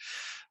process,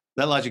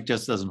 that logic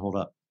just doesn't hold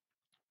up.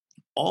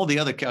 All the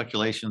other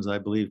calculations I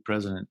believe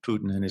President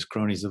Putin and his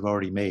cronies have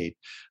already made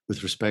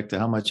with respect to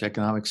how much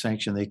economic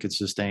sanction they could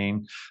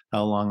sustain,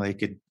 how long they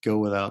could go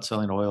without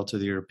selling oil to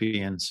the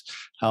Europeans,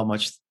 how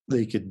much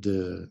they could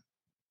do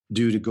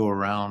to go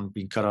around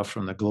being cut off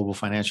from the global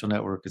financial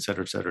network, et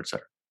cetera, et cetera, et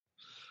cetera.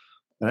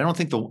 But I don't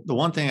think the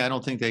one thing I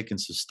don't think they can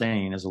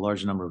sustain is a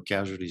large number of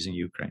casualties in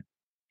Ukraine.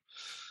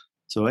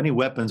 So any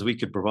weapons we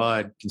could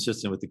provide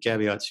consistent with the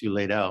caveats you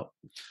laid out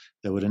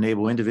that would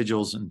enable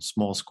individuals and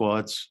small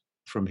squads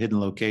from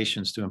hidden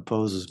locations to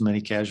impose as many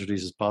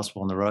casualties as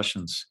possible on the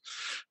Russians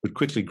would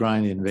quickly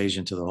grind the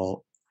invasion to the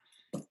halt.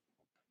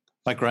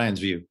 Mike Ryan's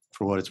view,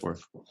 for what it's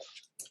worth.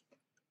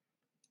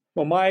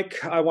 Well,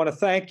 Mike, I want to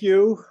thank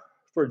you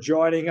for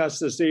joining us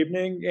this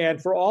evening,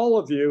 and for all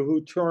of you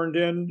who turned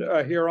in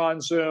here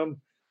on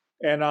Zoom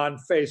and on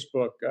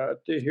Facebook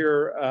to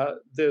hear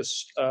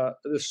this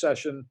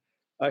session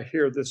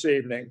here this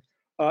evening.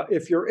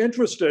 If you're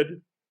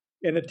interested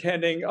in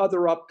attending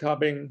other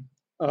upcoming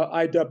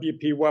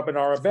IWP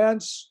webinar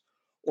events,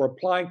 or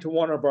applying to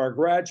one of our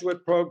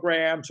graduate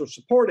programs, or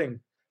supporting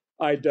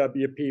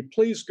IWP,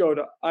 please go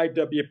to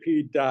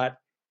iwp.edu.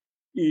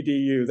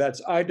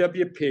 That's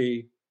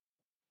iwp.edu.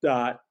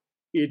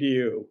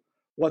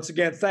 Once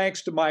again,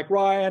 thanks to Mike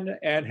Ryan,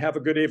 and have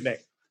a good evening.